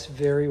dots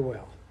very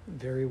well.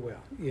 Very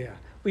well. Yeah.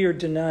 We are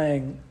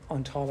denying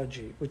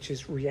ontology, which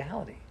is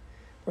reality.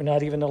 We're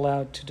not even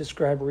allowed to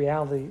describe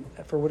reality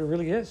for what it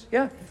really is.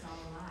 Yeah. It's all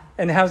a lie.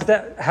 And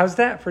how's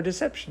that for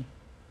deception?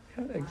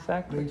 Yeah, I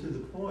exactly. mean, to the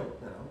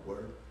point now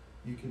where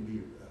you can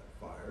be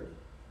fired.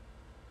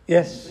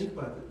 Yes. Think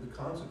about the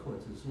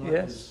consequences, not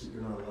Yes. just that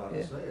you're not allowed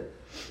Yeah. to say it.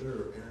 There,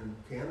 in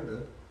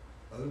Canada,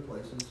 other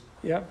places,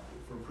 Yep.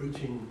 for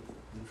preaching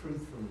the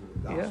truth from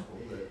the Yeah. gospel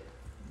that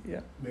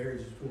Yep.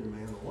 marriage is between a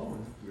man and a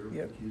woman, you're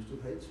Yep. accused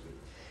of hate speech.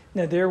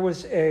 Now, there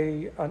was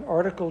an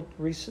article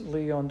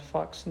recently on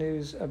Fox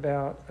News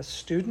about a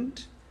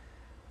student.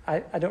 I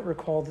don't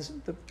recall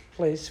the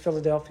place,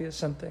 Philadelphia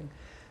something,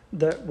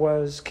 that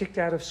was kicked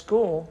out of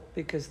school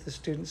because the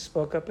students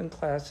spoke up in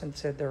class and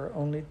said there are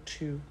only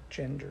two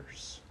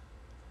genders,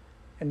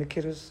 and the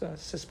kid was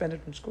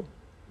suspended from school,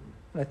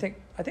 and I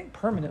think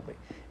permanently,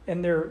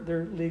 and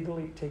they're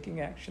legally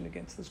taking action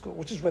against the school,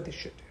 which is what they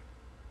should do.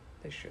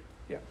 They should,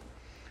 yeah.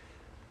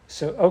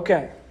 So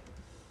okay.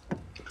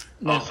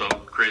 Now- Also,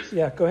 Chris,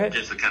 Yeah, go ahead.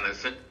 just to kind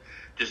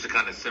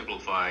of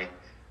simplify,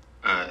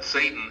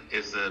 Satan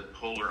is the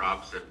polar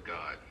opposite of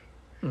God.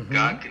 Mhm.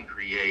 God can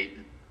create,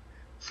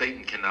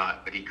 Satan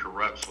cannot, but he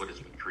corrupts what has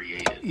been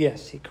created.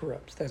 Yes, he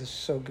corrupts. That is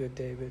so good,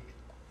 David.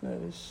 That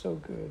is so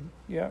good.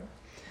 Yeah.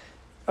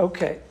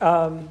 Okay.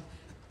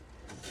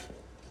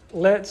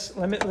 Let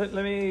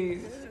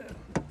me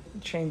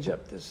change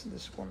up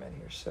this format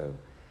here. So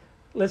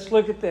let's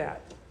look at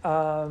that.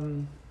 I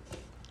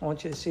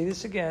want you to see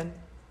this again.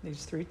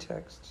 These three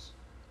texts.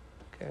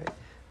 Okay.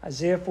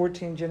 Isaiah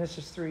 14,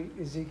 Genesis 3,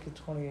 Ezekiel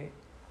 28.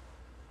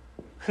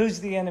 Who's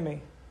the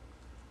enemy?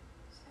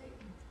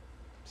 Satan,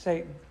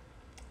 Satan.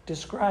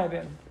 Describe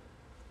him.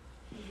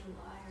 he's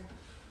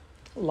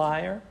a liar.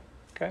 Liar.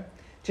 Okay.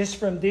 Just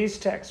from these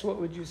texts, what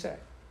would you say?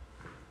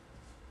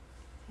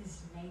 His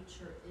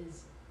nature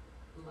is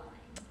lying,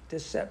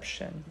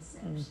 Deception.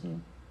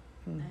 deception,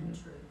 Mhm.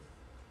 untruth,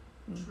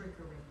 Mhm.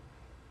 trickery.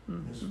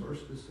 His Mhm.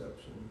 first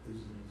deception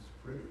is that he's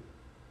pretty.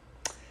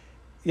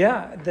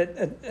 Yeah, that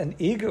an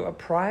ego, a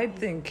pride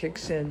thing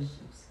kicks in.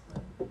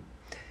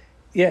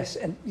 Yes,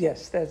 and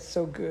yes, that's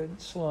so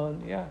good,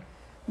 Sloan. Yeah,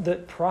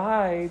 that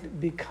pride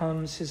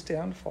becomes his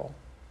downfall,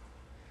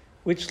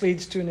 which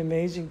leads to an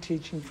amazing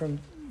teaching from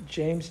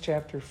James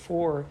chapter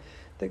 4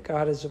 that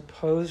God is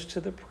opposed to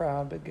the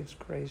proud but gives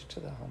grace to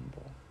the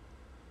humble.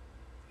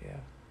 Yeah,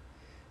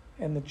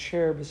 and the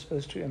cherub is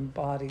supposed to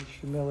embody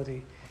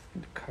humility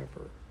and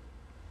cover,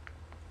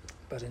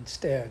 but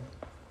instead,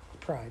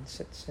 pride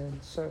sets in.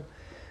 So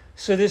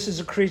this is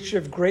a creature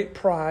of great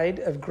pride,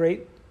 of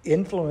great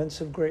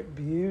influence, of great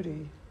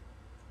beauty,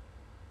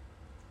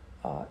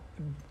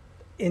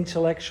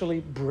 intellectually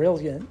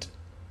brilliant.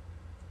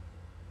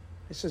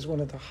 This is one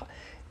of the.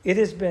 It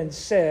has been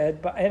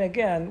said, but and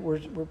again,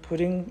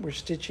 we're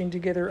stitching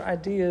together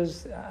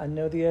ideas. I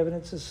know the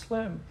evidence is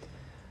slim,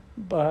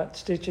 but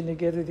stitching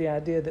together the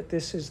idea that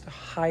this is the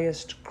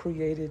highest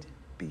created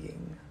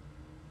being.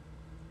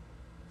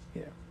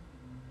 Yeah.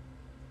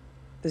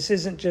 This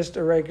isn't just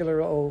a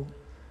regular old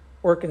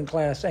working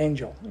class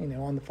angel,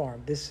 on the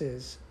farm. This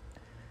is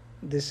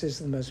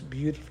the most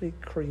beautifully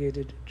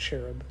created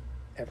cherub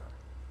ever.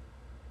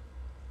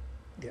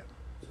 Yeah.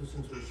 So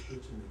since we're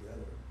stitching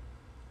together,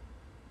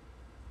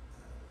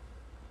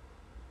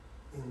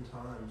 in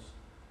times,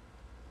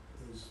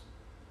 is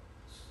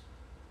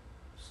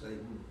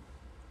Satan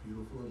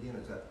beautiful again?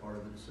 Is that part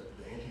of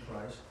the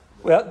Antichrist?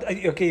 Well,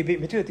 okay, you beat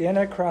me to it. The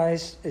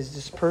Antichrist is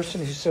this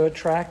person who's so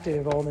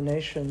attractive, all the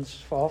nations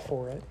fall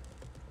for it.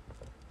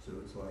 So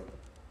it's like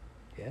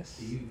Yes.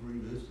 Eve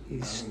revisited.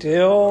 He's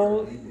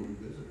still doing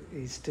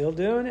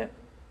it.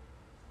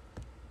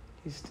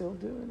 He's still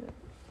doing it.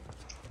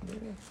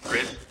 Yeah.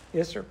 Chris,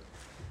 Yes, sir.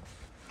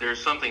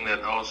 there's something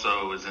that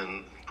also is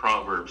in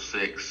Proverbs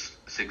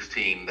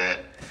 6:16 that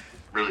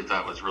really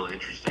thought was really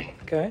interesting.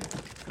 Okay.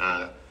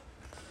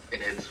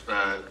 And it's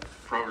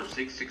Proverbs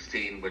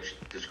 6:16, which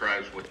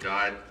describes what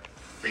God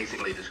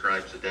basically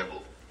describes the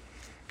devil.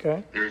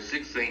 Okay. There are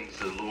 6 things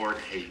the Lord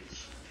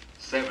hates,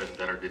 7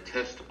 that are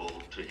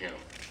detestable to him: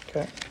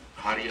 Okay.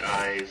 haughty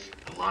eyes,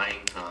 a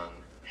lying tongue,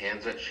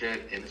 hands that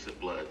shed innocent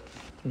blood,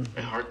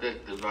 a heart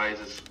that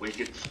devises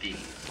wicked schemes,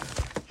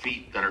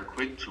 feet that are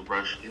quick to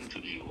rush into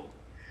evil,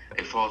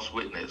 a false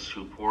witness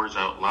who pours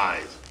out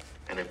lies,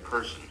 and a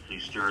person who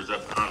stirs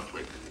up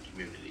conflict in the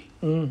community.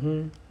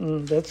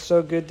 Mm-hmm. That's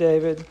so good,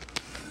 David.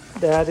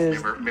 That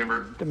is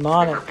Remember,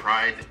 demonic.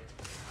 pride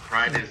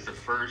is the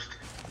first,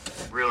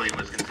 really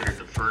was considered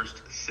the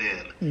first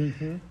sin.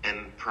 Mm-hmm.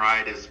 And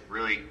pride is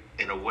really,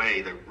 in a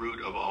way, the root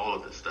of all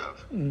of this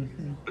stuff.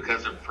 Mm-hmm.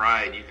 Because of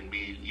pride, you can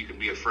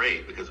be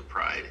afraid because of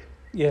pride,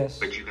 Yes.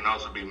 but you can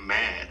also be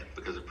mad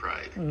because of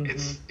pride. Mm-hmm.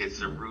 It's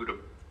the root of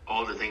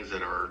all the things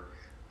that are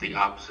the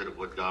opposite of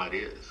what God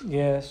is.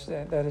 Yes,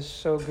 that is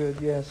so good.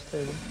 Yes,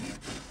 David.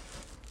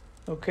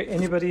 Okay,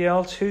 anybody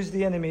else? Who's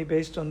the enemy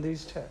based on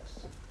these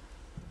texts?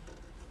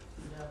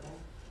 Devil.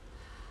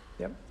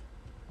 Yep.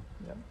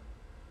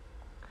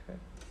 Okay.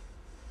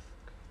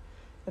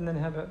 And then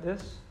how about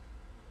this?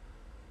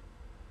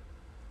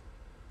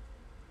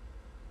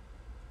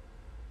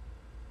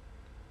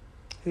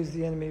 Who's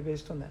the enemy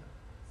based on that?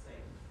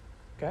 Satan.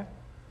 Okay.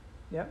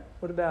 Yep.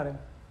 What about him?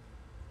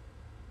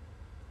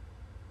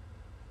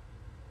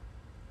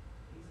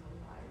 He's a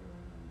liar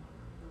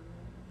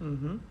and a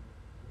murderer. Mm-hmm.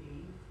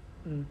 Thief.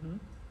 Mm-hmm.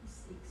 He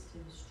seeks to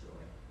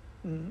destroy.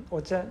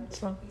 What's that,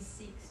 Sloan? He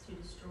seeks to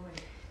destroy.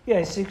 Yeah,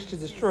 he seeks to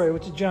destroy,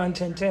 which is John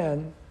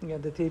 10:10. Yeah,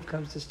 the thief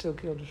comes to steal,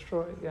 kill,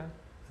 destroy. Yeah.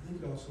 I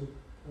think it also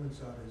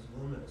points out his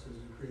limits as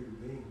a created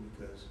being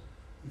because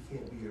he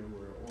can't be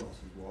everywhere at once.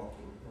 He's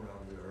walking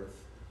around the earth,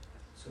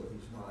 so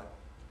he's not.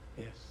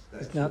 Yes.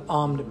 That's It's not just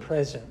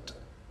omnipresent.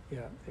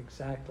 Yeah,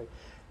 exactly.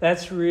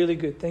 That's really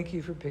good. Thank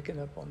you for picking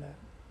up on that.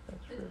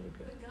 That's really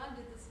good. But God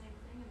did the same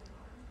thing in the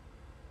garden.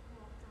 He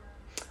walked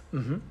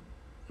around. Mm-hmm.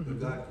 But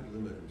God could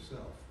limit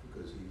himself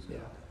because he's Yeah.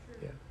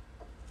 God.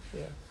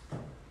 Yeah.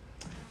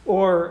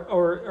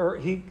 Or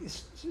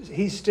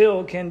he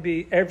still can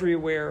be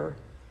everywhere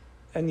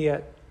and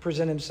yet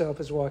present himself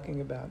as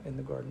walking about in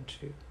the garden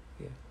too.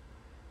 Yeah.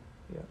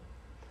 Yeah.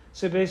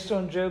 So based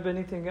on Job,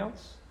 anything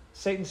else?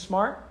 Satan's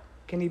smart?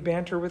 Can he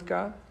banter with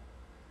God?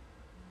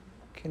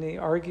 Can he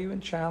argue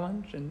and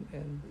challenge and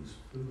He's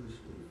foolishly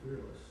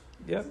fearless.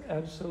 yep,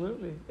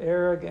 absolutely.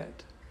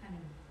 Arrogant.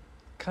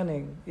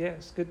 Cunning.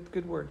 Yes,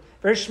 good word.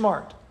 Very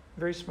smart.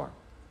 Very smart.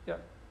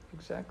 Yep,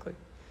 exactly.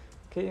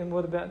 Okay, and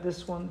what about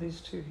this one,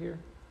 these two here?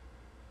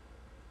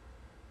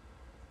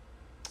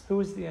 Who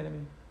is the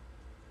enemy?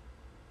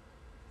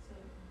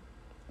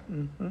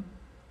 Mm-hmm.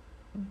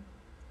 Mm-hmm.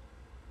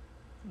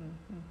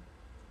 Mm-hmm.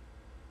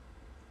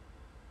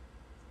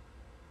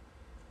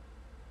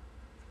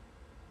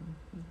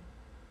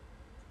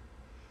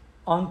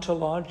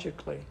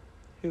 Ontologically,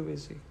 who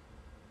is he?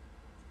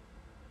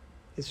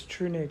 His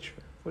true nature.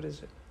 What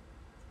is it?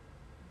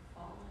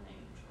 Fallen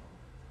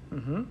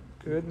angel. Mm-hmm.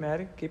 Good,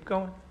 Maddie. Keep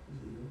going.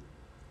 He's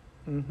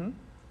evil. Mm-hmm.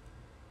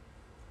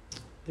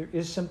 There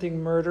is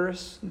something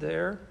murderous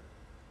there.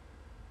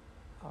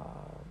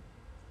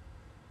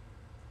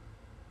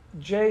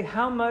 Jay,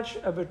 how much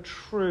of a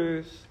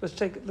truth? Let's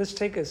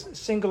take a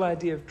single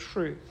idea of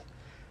truth.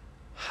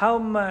 How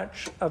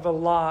much of a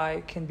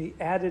lie can be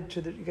added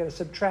to the? You got to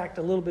subtract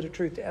a little bit of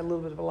truth to add a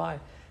little bit of a lie.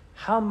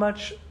 How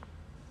much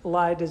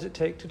lie does it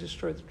take to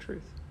destroy the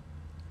truth?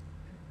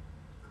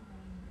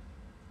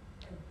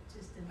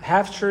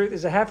 Half truth,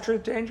 is a half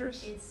truth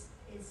dangerous? It's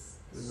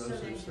There's so no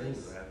such thing dangerous.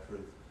 as a half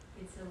truth.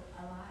 It's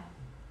a lie.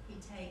 He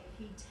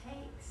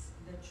takes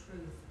the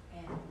truth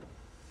and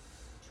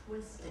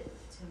twists it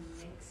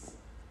to mix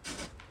the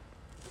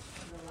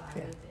lie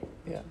Yeah, with it,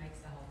 which yeah. makes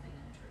the whole thing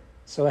untrue.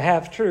 So a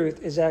half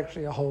truth is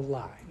actually a whole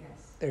lie. Yes.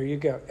 There you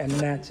go. And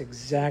that's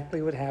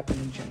exactly what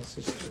happened in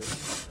Genesis 3.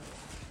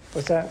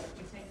 What's that?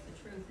 He takes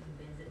the truth and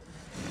bends it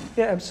to make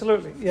it. Yeah,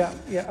 absolutely.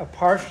 Yeah. A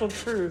partial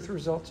truth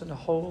results in a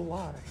whole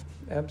lie.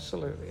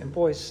 Absolutely. And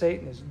boy,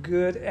 Satan is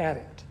good at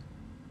it.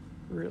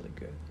 Really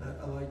good. I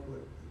like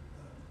what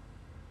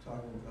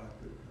talking about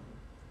that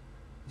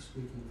he's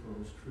speaking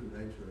from his true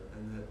nature,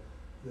 and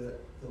that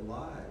the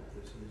lie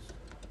is his.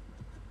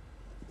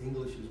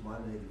 English is my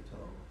native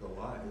tongue. The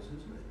lie is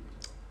his native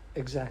tongue.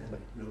 Exactly.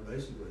 And,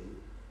 basically,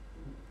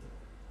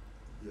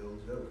 the old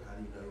joke: how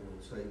do you know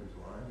when Satan's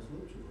lying? His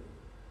lips are moving.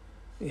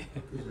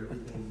 Yeah. Because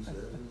everything he says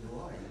is a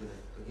lie.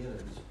 Again,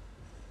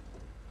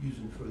 he's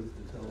using truth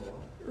to tell a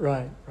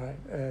lie. Right.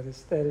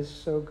 That is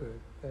so good.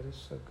 That is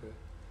so good.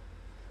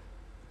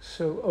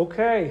 So,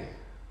 okay.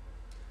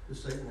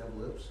 Does Satan have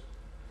lips?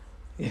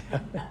 Yeah.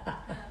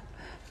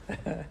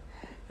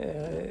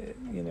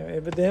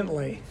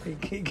 Evidently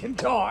he can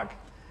talk.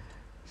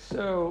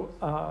 So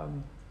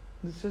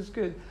this is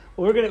good.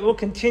 Well, we'll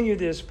continue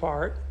this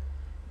part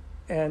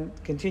and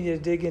continue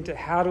to dig into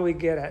how do we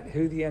get at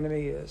who the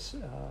enemy is,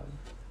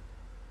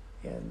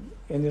 and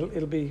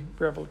it'll be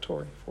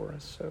revelatory for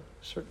us. So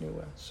certainly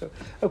will. So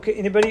okay.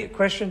 Anybody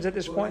questions at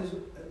this point?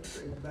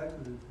 Back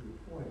to the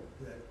point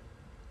that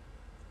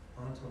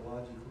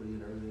ontologically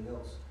and everything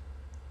else,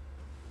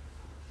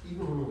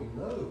 even when we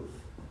know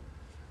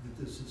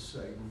that this is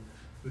Satan,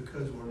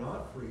 because we're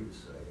not free to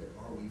say it,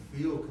 or we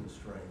feel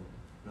constrained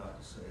not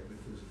to say it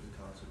because of the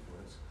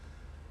consequence.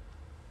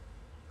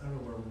 I don't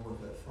know where I'm going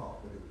with that thought,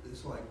 but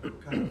it's like we're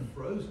kind of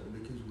frozen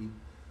because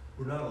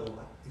we're not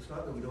allowed. It's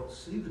not that we don't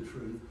see the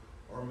truth,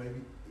 or maybe,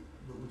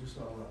 but we're just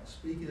not allowed to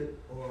speak it,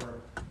 or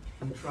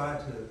we try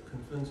to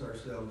convince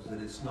ourselves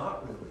that it's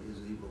not really as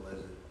evil as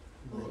it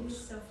Well, he's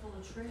looks. so full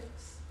of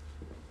tricks.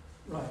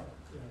 Right.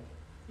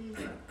 He's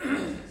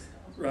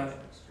Right.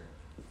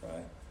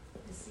 Right.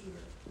 deceiver.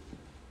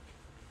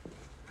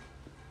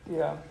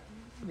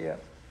 Yeah.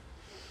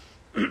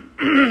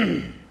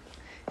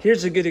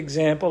 Here's a good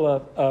example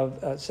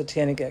of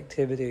satanic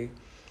activity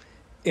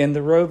in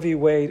the Roe v.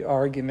 Wade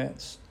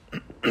arguments.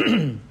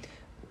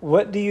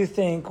 What do you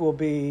think will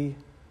be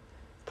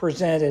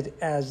presented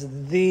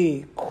as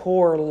the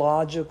core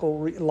logical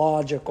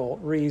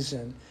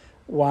reason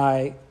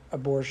why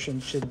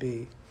abortion should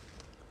be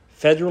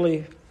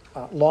federally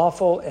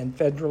lawful and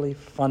federally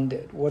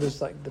funded? What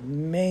is like the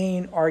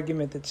main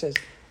argument that says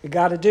we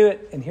got to do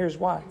it, and here's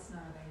why? It's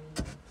not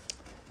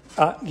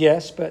available.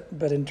 Yes, but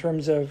in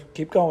terms of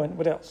keep going.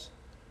 What else?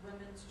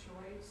 Women's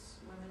choice,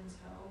 women's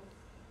health.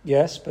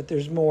 Yes, but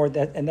there's more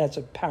and that's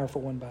a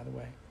powerful one, by the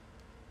way.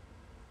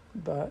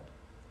 But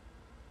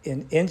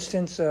in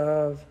instance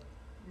of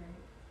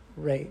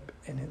rape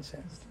and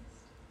incest.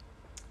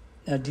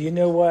 Now, do you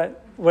know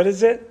what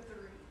is it?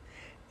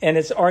 And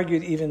it's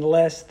argued even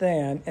less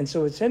than. And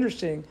so it's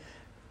interesting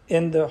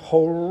in the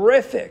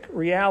horrific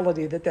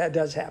reality that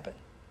does happen.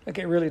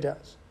 Okay, it really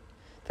does.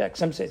 In fact,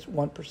 some say it's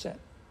 1%.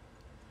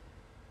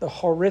 The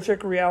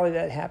horrific reality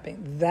that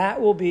happening,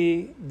 that will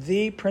be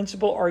the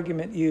principal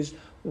argument used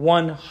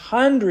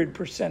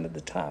 100% of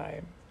the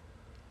time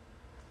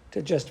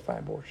to justify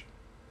abortion.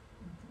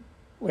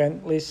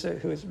 When Lisa,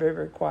 who is very,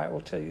 very quiet,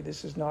 will tell you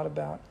this is not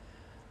about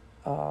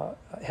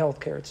health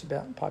care, it's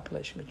about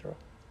population control.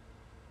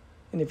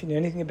 And if you know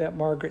anything about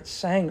Margaret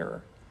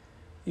Sanger,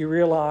 you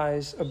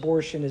realize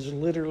abortion is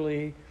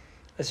literally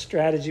a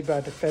strategy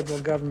by the federal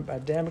government, by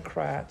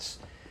Democrats,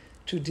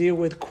 to deal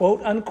with,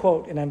 quote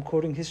unquote, and I'm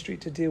quoting history,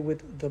 to deal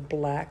with the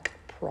black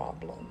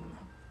problem.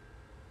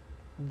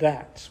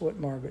 That's what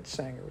Margaret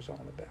Sanger was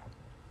all about.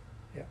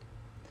 Yeah.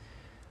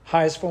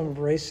 Highest form of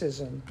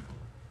racism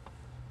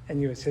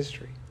in U.S.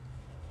 history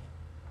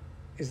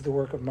is the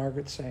work of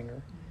Margaret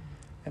Sanger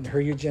and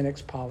her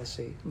eugenics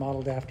policy,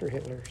 modeled after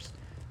Hitler's,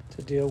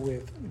 to deal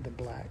with the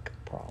black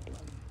problem.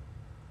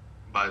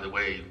 By the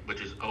way, which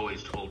is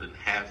always told in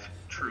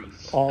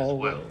half-truths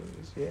Always,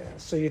 as well. yeah.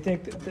 So you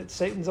think that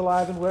Satan's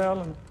alive and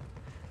well in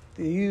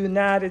the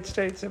United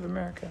States of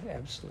America?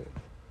 Absolutely.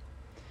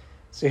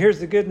 So here's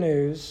the good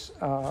news.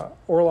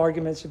 Oral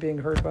arguments are being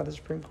heard by the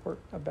Supreme Court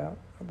about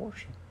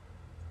abortion.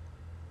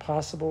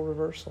 Possible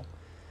reversal.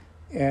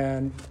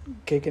 And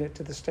kicking it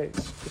to the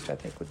states, which I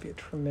think would be a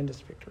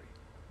tremendous victory.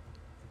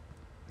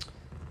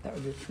 That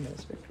would be a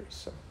tremendous victory.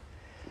 So,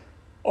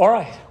 all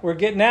right, we're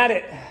getting at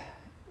it.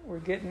 We're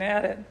getting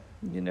at it,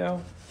 you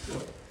know.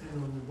 Well,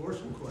 and on the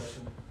abortion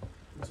question,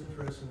 it's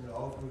interesting that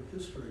all through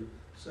history,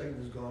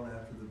 Satan has gone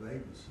after the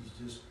babies.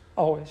 He's just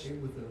Always.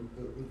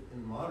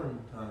 in modern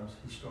times,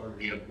 he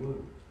started in the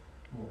womb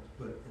more,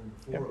 but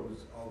before it was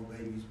all the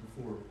babies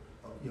before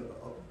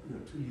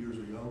 2 years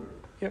or younger.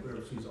 Yep.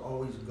 Whereas he's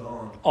always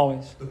gone.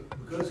 Always.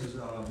 Because he's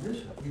not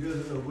omniscient, he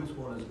doesn't know which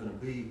one is going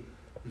to be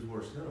his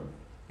worst enemy.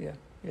 Yeah,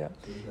 yeah.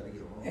 So he's got to get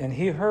them all. And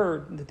he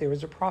heard that there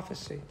was a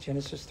prophecy,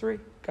 Genesis 3.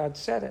 God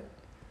said it.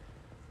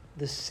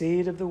 The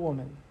seed of the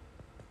woman.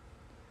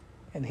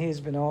 And he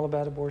has been all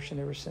about abortion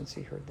ever since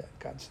he heard that.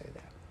 God say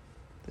that.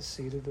 The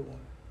seed of the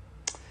woman.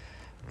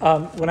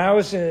 When I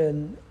was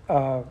in,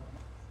 I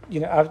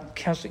was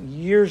counseling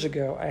years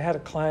ago, I had a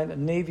client, a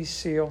Navy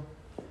SEAL,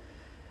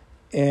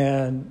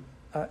 and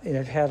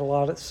I've had a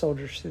lot of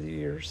soldiers through the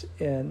years.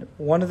 And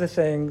one of the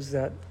things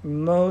that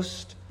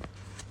most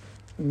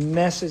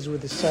messes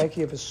with the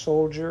psyche of a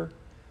soldier,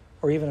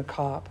 or even a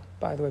cop,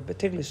 by the way, but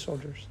particularly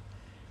soldiers,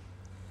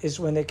 is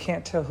when they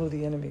can't tell who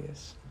the enemy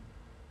is.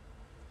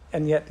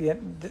 And yet,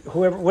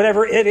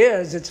 whatever it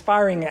is, it's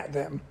firing at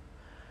them.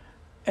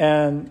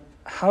 And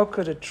how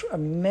could a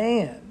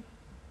man,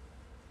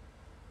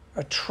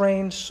 a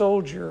trained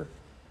soldier,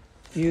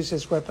 use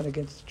his weapon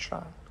against a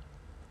child?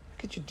 How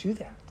could you do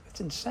that? That's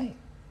insane,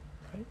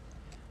 right?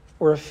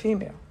 Or a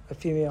female.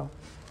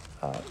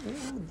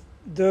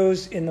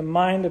 Those in the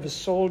mind of a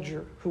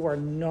soldier who are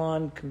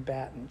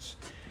non-combatants.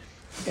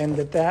 And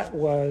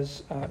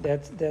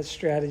that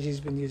strategy has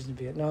been used in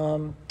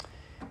Vietnam.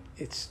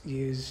 It's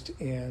used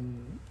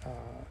in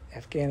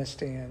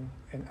Afghanistan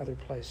and other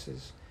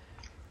places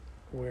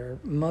where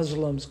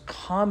Muslims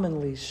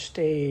commonly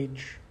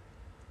stage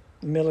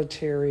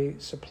military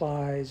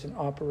supplies and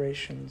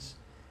operations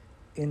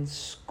in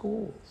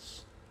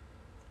schools,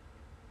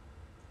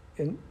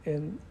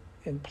 in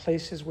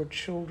places where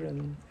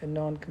children and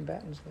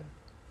non-combatants live.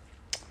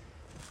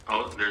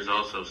 Oh, there's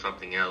also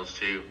something else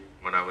too.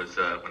 When I was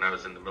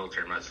in the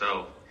military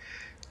myself,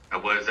 I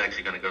was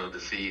actually going to go to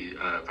see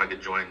if I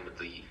could join with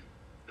the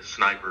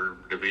sniper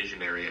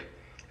division area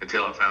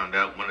until I found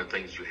out one of the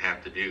things you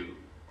have to do.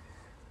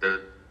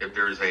 If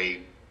there's a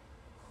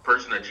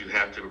person that you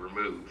have to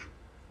remove,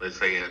 let's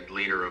say a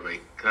leader of a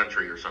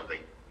country or something,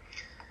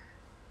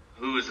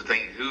 who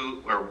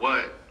or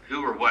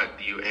what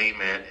do you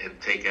aim at and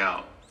take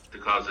out to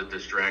cause a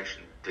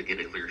distraction to get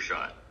a clear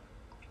shot?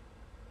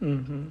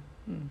 Mm-hmm.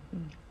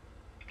 Mm-hmm.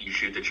 You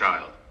shoot the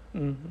child.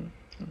 Mm-hmm.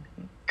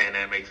 Mm-hmm. And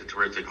that makes it to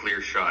where it's a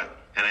clear shot.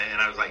 And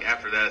I was like,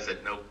 after that, I said,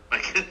 nope. I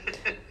can't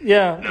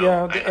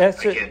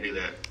do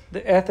that.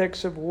 The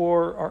ethics of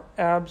war are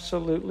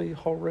absolutely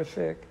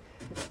horrific.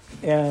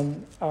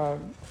 And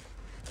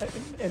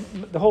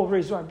the whole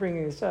reason I'm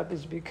bringing this up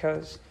is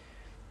because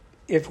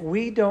if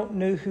we don't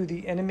know who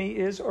the enemy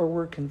is, or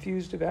we're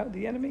confused about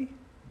the enemy,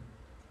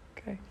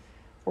 okay,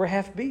 we're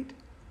half beat.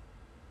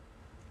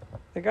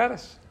 They got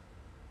us.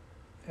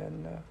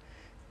 And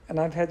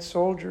I've had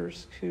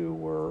soldiers who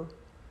were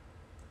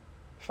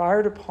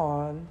fired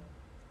upon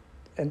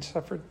and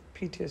suffered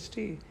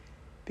PTSD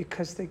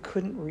because they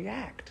couldn't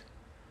react,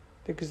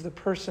 because the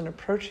person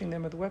approaching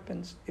them with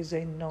weapons is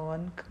a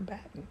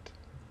non-combatant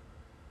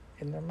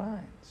in their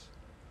minds.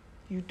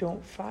 You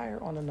don't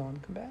fire on a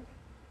non-combatant,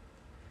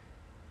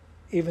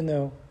 even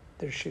though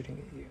they're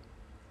shooting at you.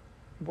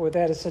 Boy,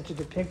 that is such a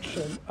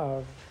depiction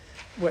of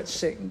what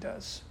Satan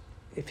does.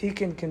 If he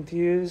can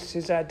confuse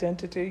his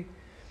identity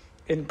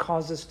and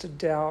cause us to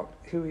doubt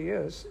who he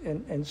is,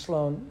 and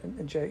Sloan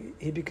and Jay,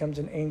 he becomes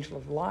an angel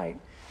of light.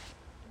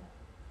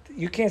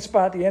 You can't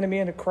spot the enemy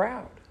in a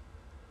crowd.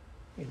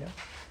 You know,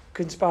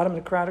 couldn't spot him in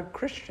a crowd of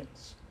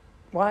Christians.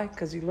 Why?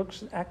 Because he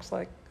looks and acts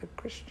like a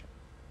Christian.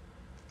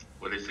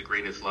 What is the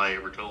greatest lie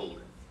ever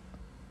told?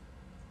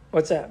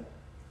 What's that?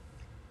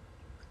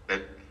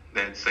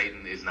 That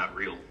Satan is not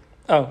real.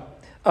 Oh,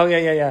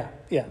 yeah.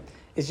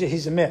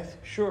 He's a myth.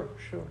 Sure.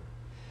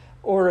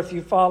 Or if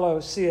you follow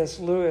C.S.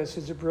 Lewis,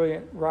 who's a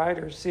brilliant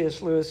writer,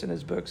 C.S. Lewis in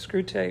his book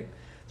Screwtape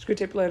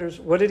Letters.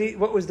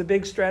 What was the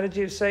big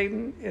strategy of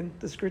Satan in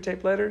the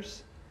Screwtape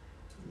Letters?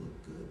 To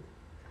look good.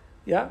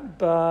 Yeah,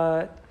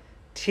 but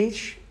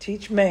teach the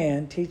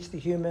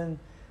human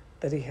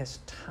that he has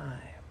time.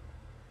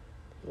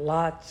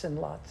 Lots and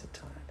lots of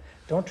time.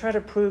 Don't try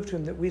to prove to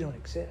him that we don't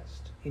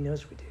exist. He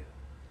knows we do.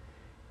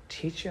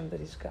 Teach him that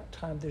he's got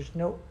time. There's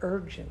no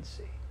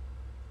urgency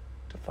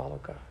to follow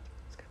God.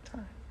 He's got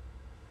time.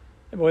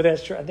 And boy,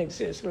 that's true. I think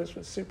C.S. Lewis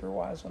was super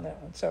wise on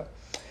that one. So,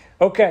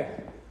 okay.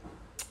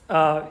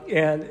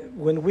 And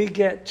when we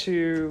get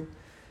to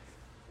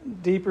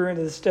deeper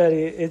into the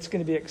study, it's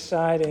going to be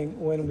exciting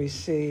when we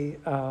see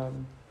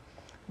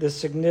the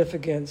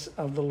significance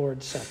of the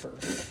Lord's Supper.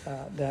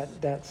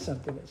 That's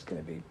something that's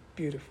going to be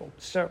beautiful.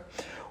 So,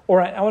 all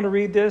right, I want to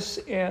read this,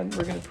 and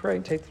we're going to pray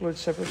and take the Lord's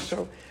Supper.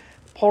 So,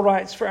 Paul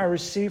writes, "For I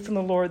received from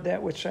the Lord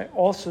that which I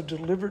also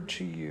delivered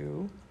to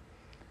you,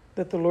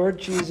 that the Lord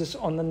Jesus,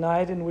 on the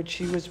night in which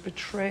he was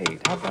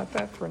betrayed," how about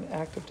that for an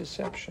act of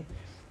deception,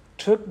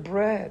 "took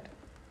bread.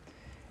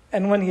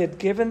 And when he had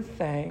given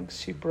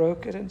thanks, he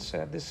broke it and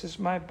said, 'This is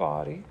my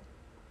body.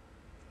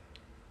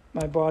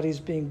 My body is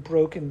being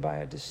broken by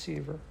a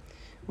deceiver,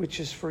 which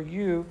is for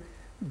you.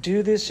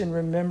 Do this in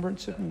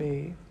remembrance of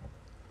me.'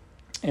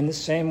 In the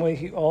same way,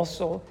 he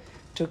also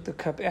took the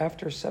cup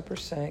after supper,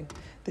 saying,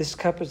 'This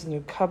cup is the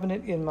new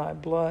covenant in my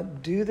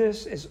blood. Do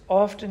this as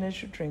often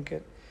as you drink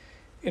it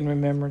in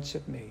remembrance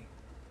of me.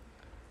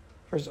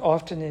 For as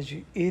often as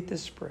you eat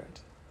this bread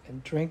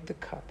and drink the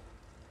cup,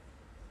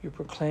 you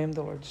proclaim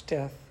the Lord's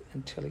death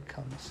until he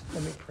comes.'"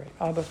 Let me pray.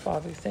 Abba,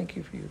 Father, thank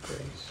you for your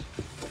grace.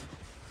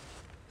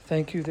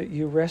 Thank you that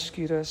you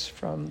rescued us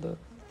from the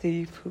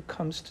thief who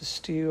comes to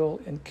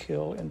steal and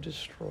kill and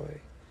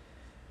destroy.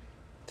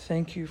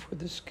 Thank you for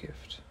this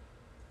gift.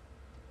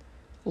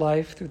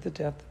 Life through the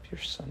death of your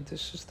Son.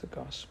 This is the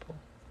gospel.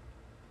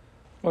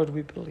 Lord,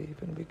 we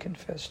believe and we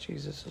confess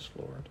Jesus as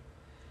Lord.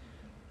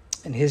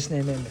 In his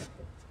name, amen.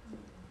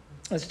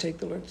 Let's take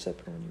the Lord's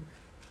Supper when you're ready.